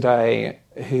writing today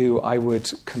who I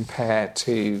would compare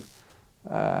to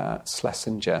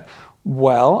Schlesinger?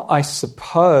 Well, I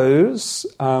suppose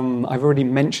I've already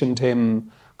mentioned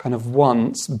him kind of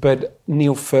once, but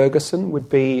Neil Ferguson would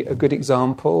be a good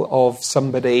example of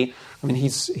somebody. I mean,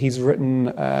 he's written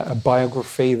a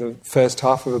biography, the first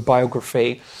half of a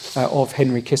biography of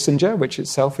Henry Kissinger, which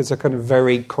itself is a kind of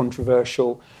very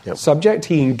controversial subject.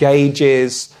 He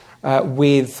engages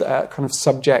with kind of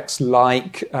subjects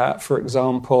like, for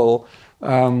example,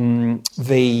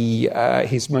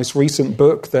 his most recent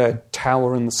book, The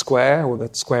Tower and the Square, or The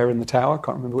Square and the Tower, I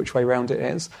can't remember which way round it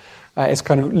is. It's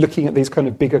kind of looking at these kind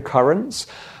of bigger currents.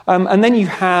 And then you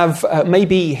have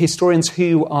maybe historians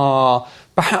who are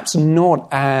perhaps not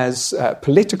as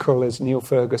political as Neil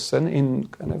Ferguson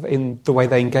in the way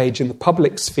they engage in the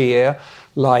public sphere,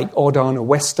 like Odd Arne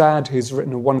Westad, who's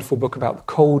written a wonderful book about the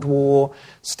Cold War,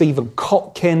 Stephen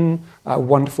Kotkin, a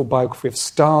wonderful biography of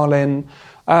Stalin.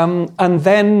 And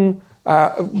then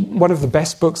one of the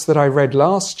best books that I read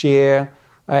last year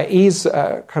is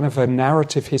kind of a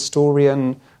narrative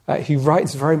historian who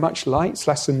writes very much like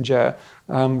Schlesinger,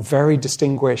 very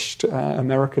distinguished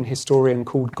American historian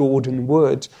called Gordon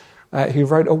Wood, who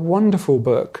wrote a wonderful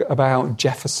book about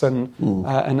Jefferson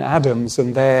and Adams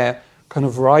and their kind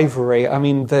of rivalry. I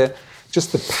mean,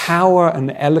 just the power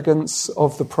and elegance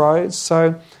of the prose.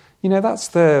 So,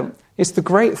 it's the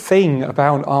great thing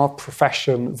about our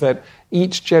profession that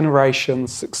each generation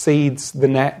succeeds the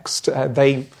next.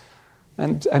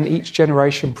 And each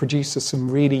generation produces some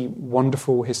really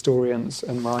wonderful historians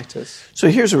and writers. So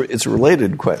it's a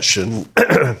related question.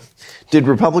 Did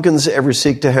Republicans ever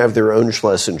seek to have their own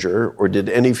Schlesinger, or did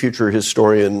any future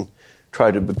historian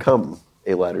try to become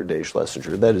a latter-day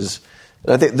Schlesinger? That is,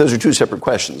 I think those are two separate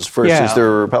questions. First, is there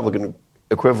a Republican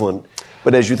equivalent?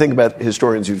 But as you think about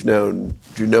historians you've known,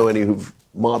 do you know any who've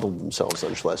modeled themselves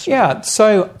on Schlesinger? Yeah,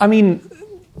 so, I mean,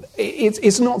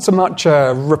 it's not so much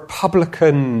a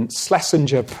Republican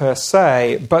Schlesinger per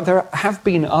se, but there have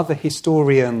been other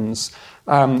historians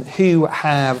who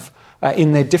have,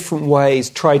 in their different ways,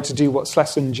 tried to do what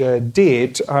Schlesinger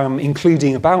did,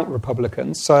 including about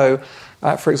Republicans. So,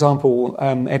 for example,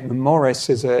 Edmund Morris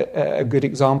is a good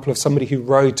example of somebody who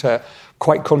wrote a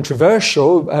quite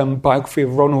controversial biography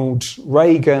of Ronald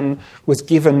Reagan, was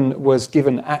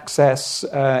given access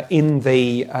into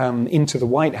the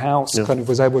White House, kind of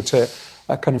was able to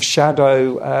kind of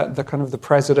shadow the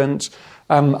president.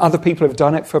 Other people have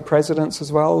done it for presidents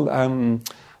as well.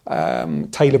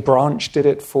 Taylor Branch did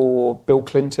it for Bill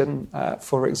Clinton,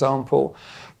 for example.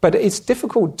 But it's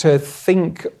difficult to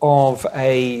think of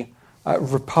a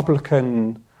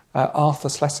Republican Arthur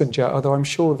Schlesinger, although I'm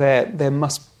sure there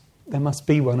must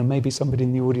be one, and maybe somebody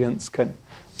in the audience can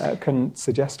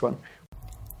suggest one.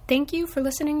 Thank you for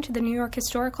listening to the New York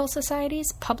Historical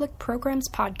Society's Public Programs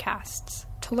podcasts.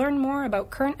 To learn more about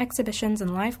current exhibitions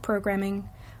and live programming,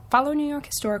 follow New York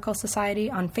Historical Society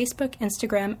on Facebook,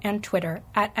 Instagram, and Twitter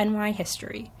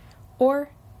 @NYHistory, or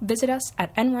visit us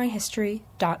at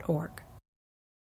nyhistory.org.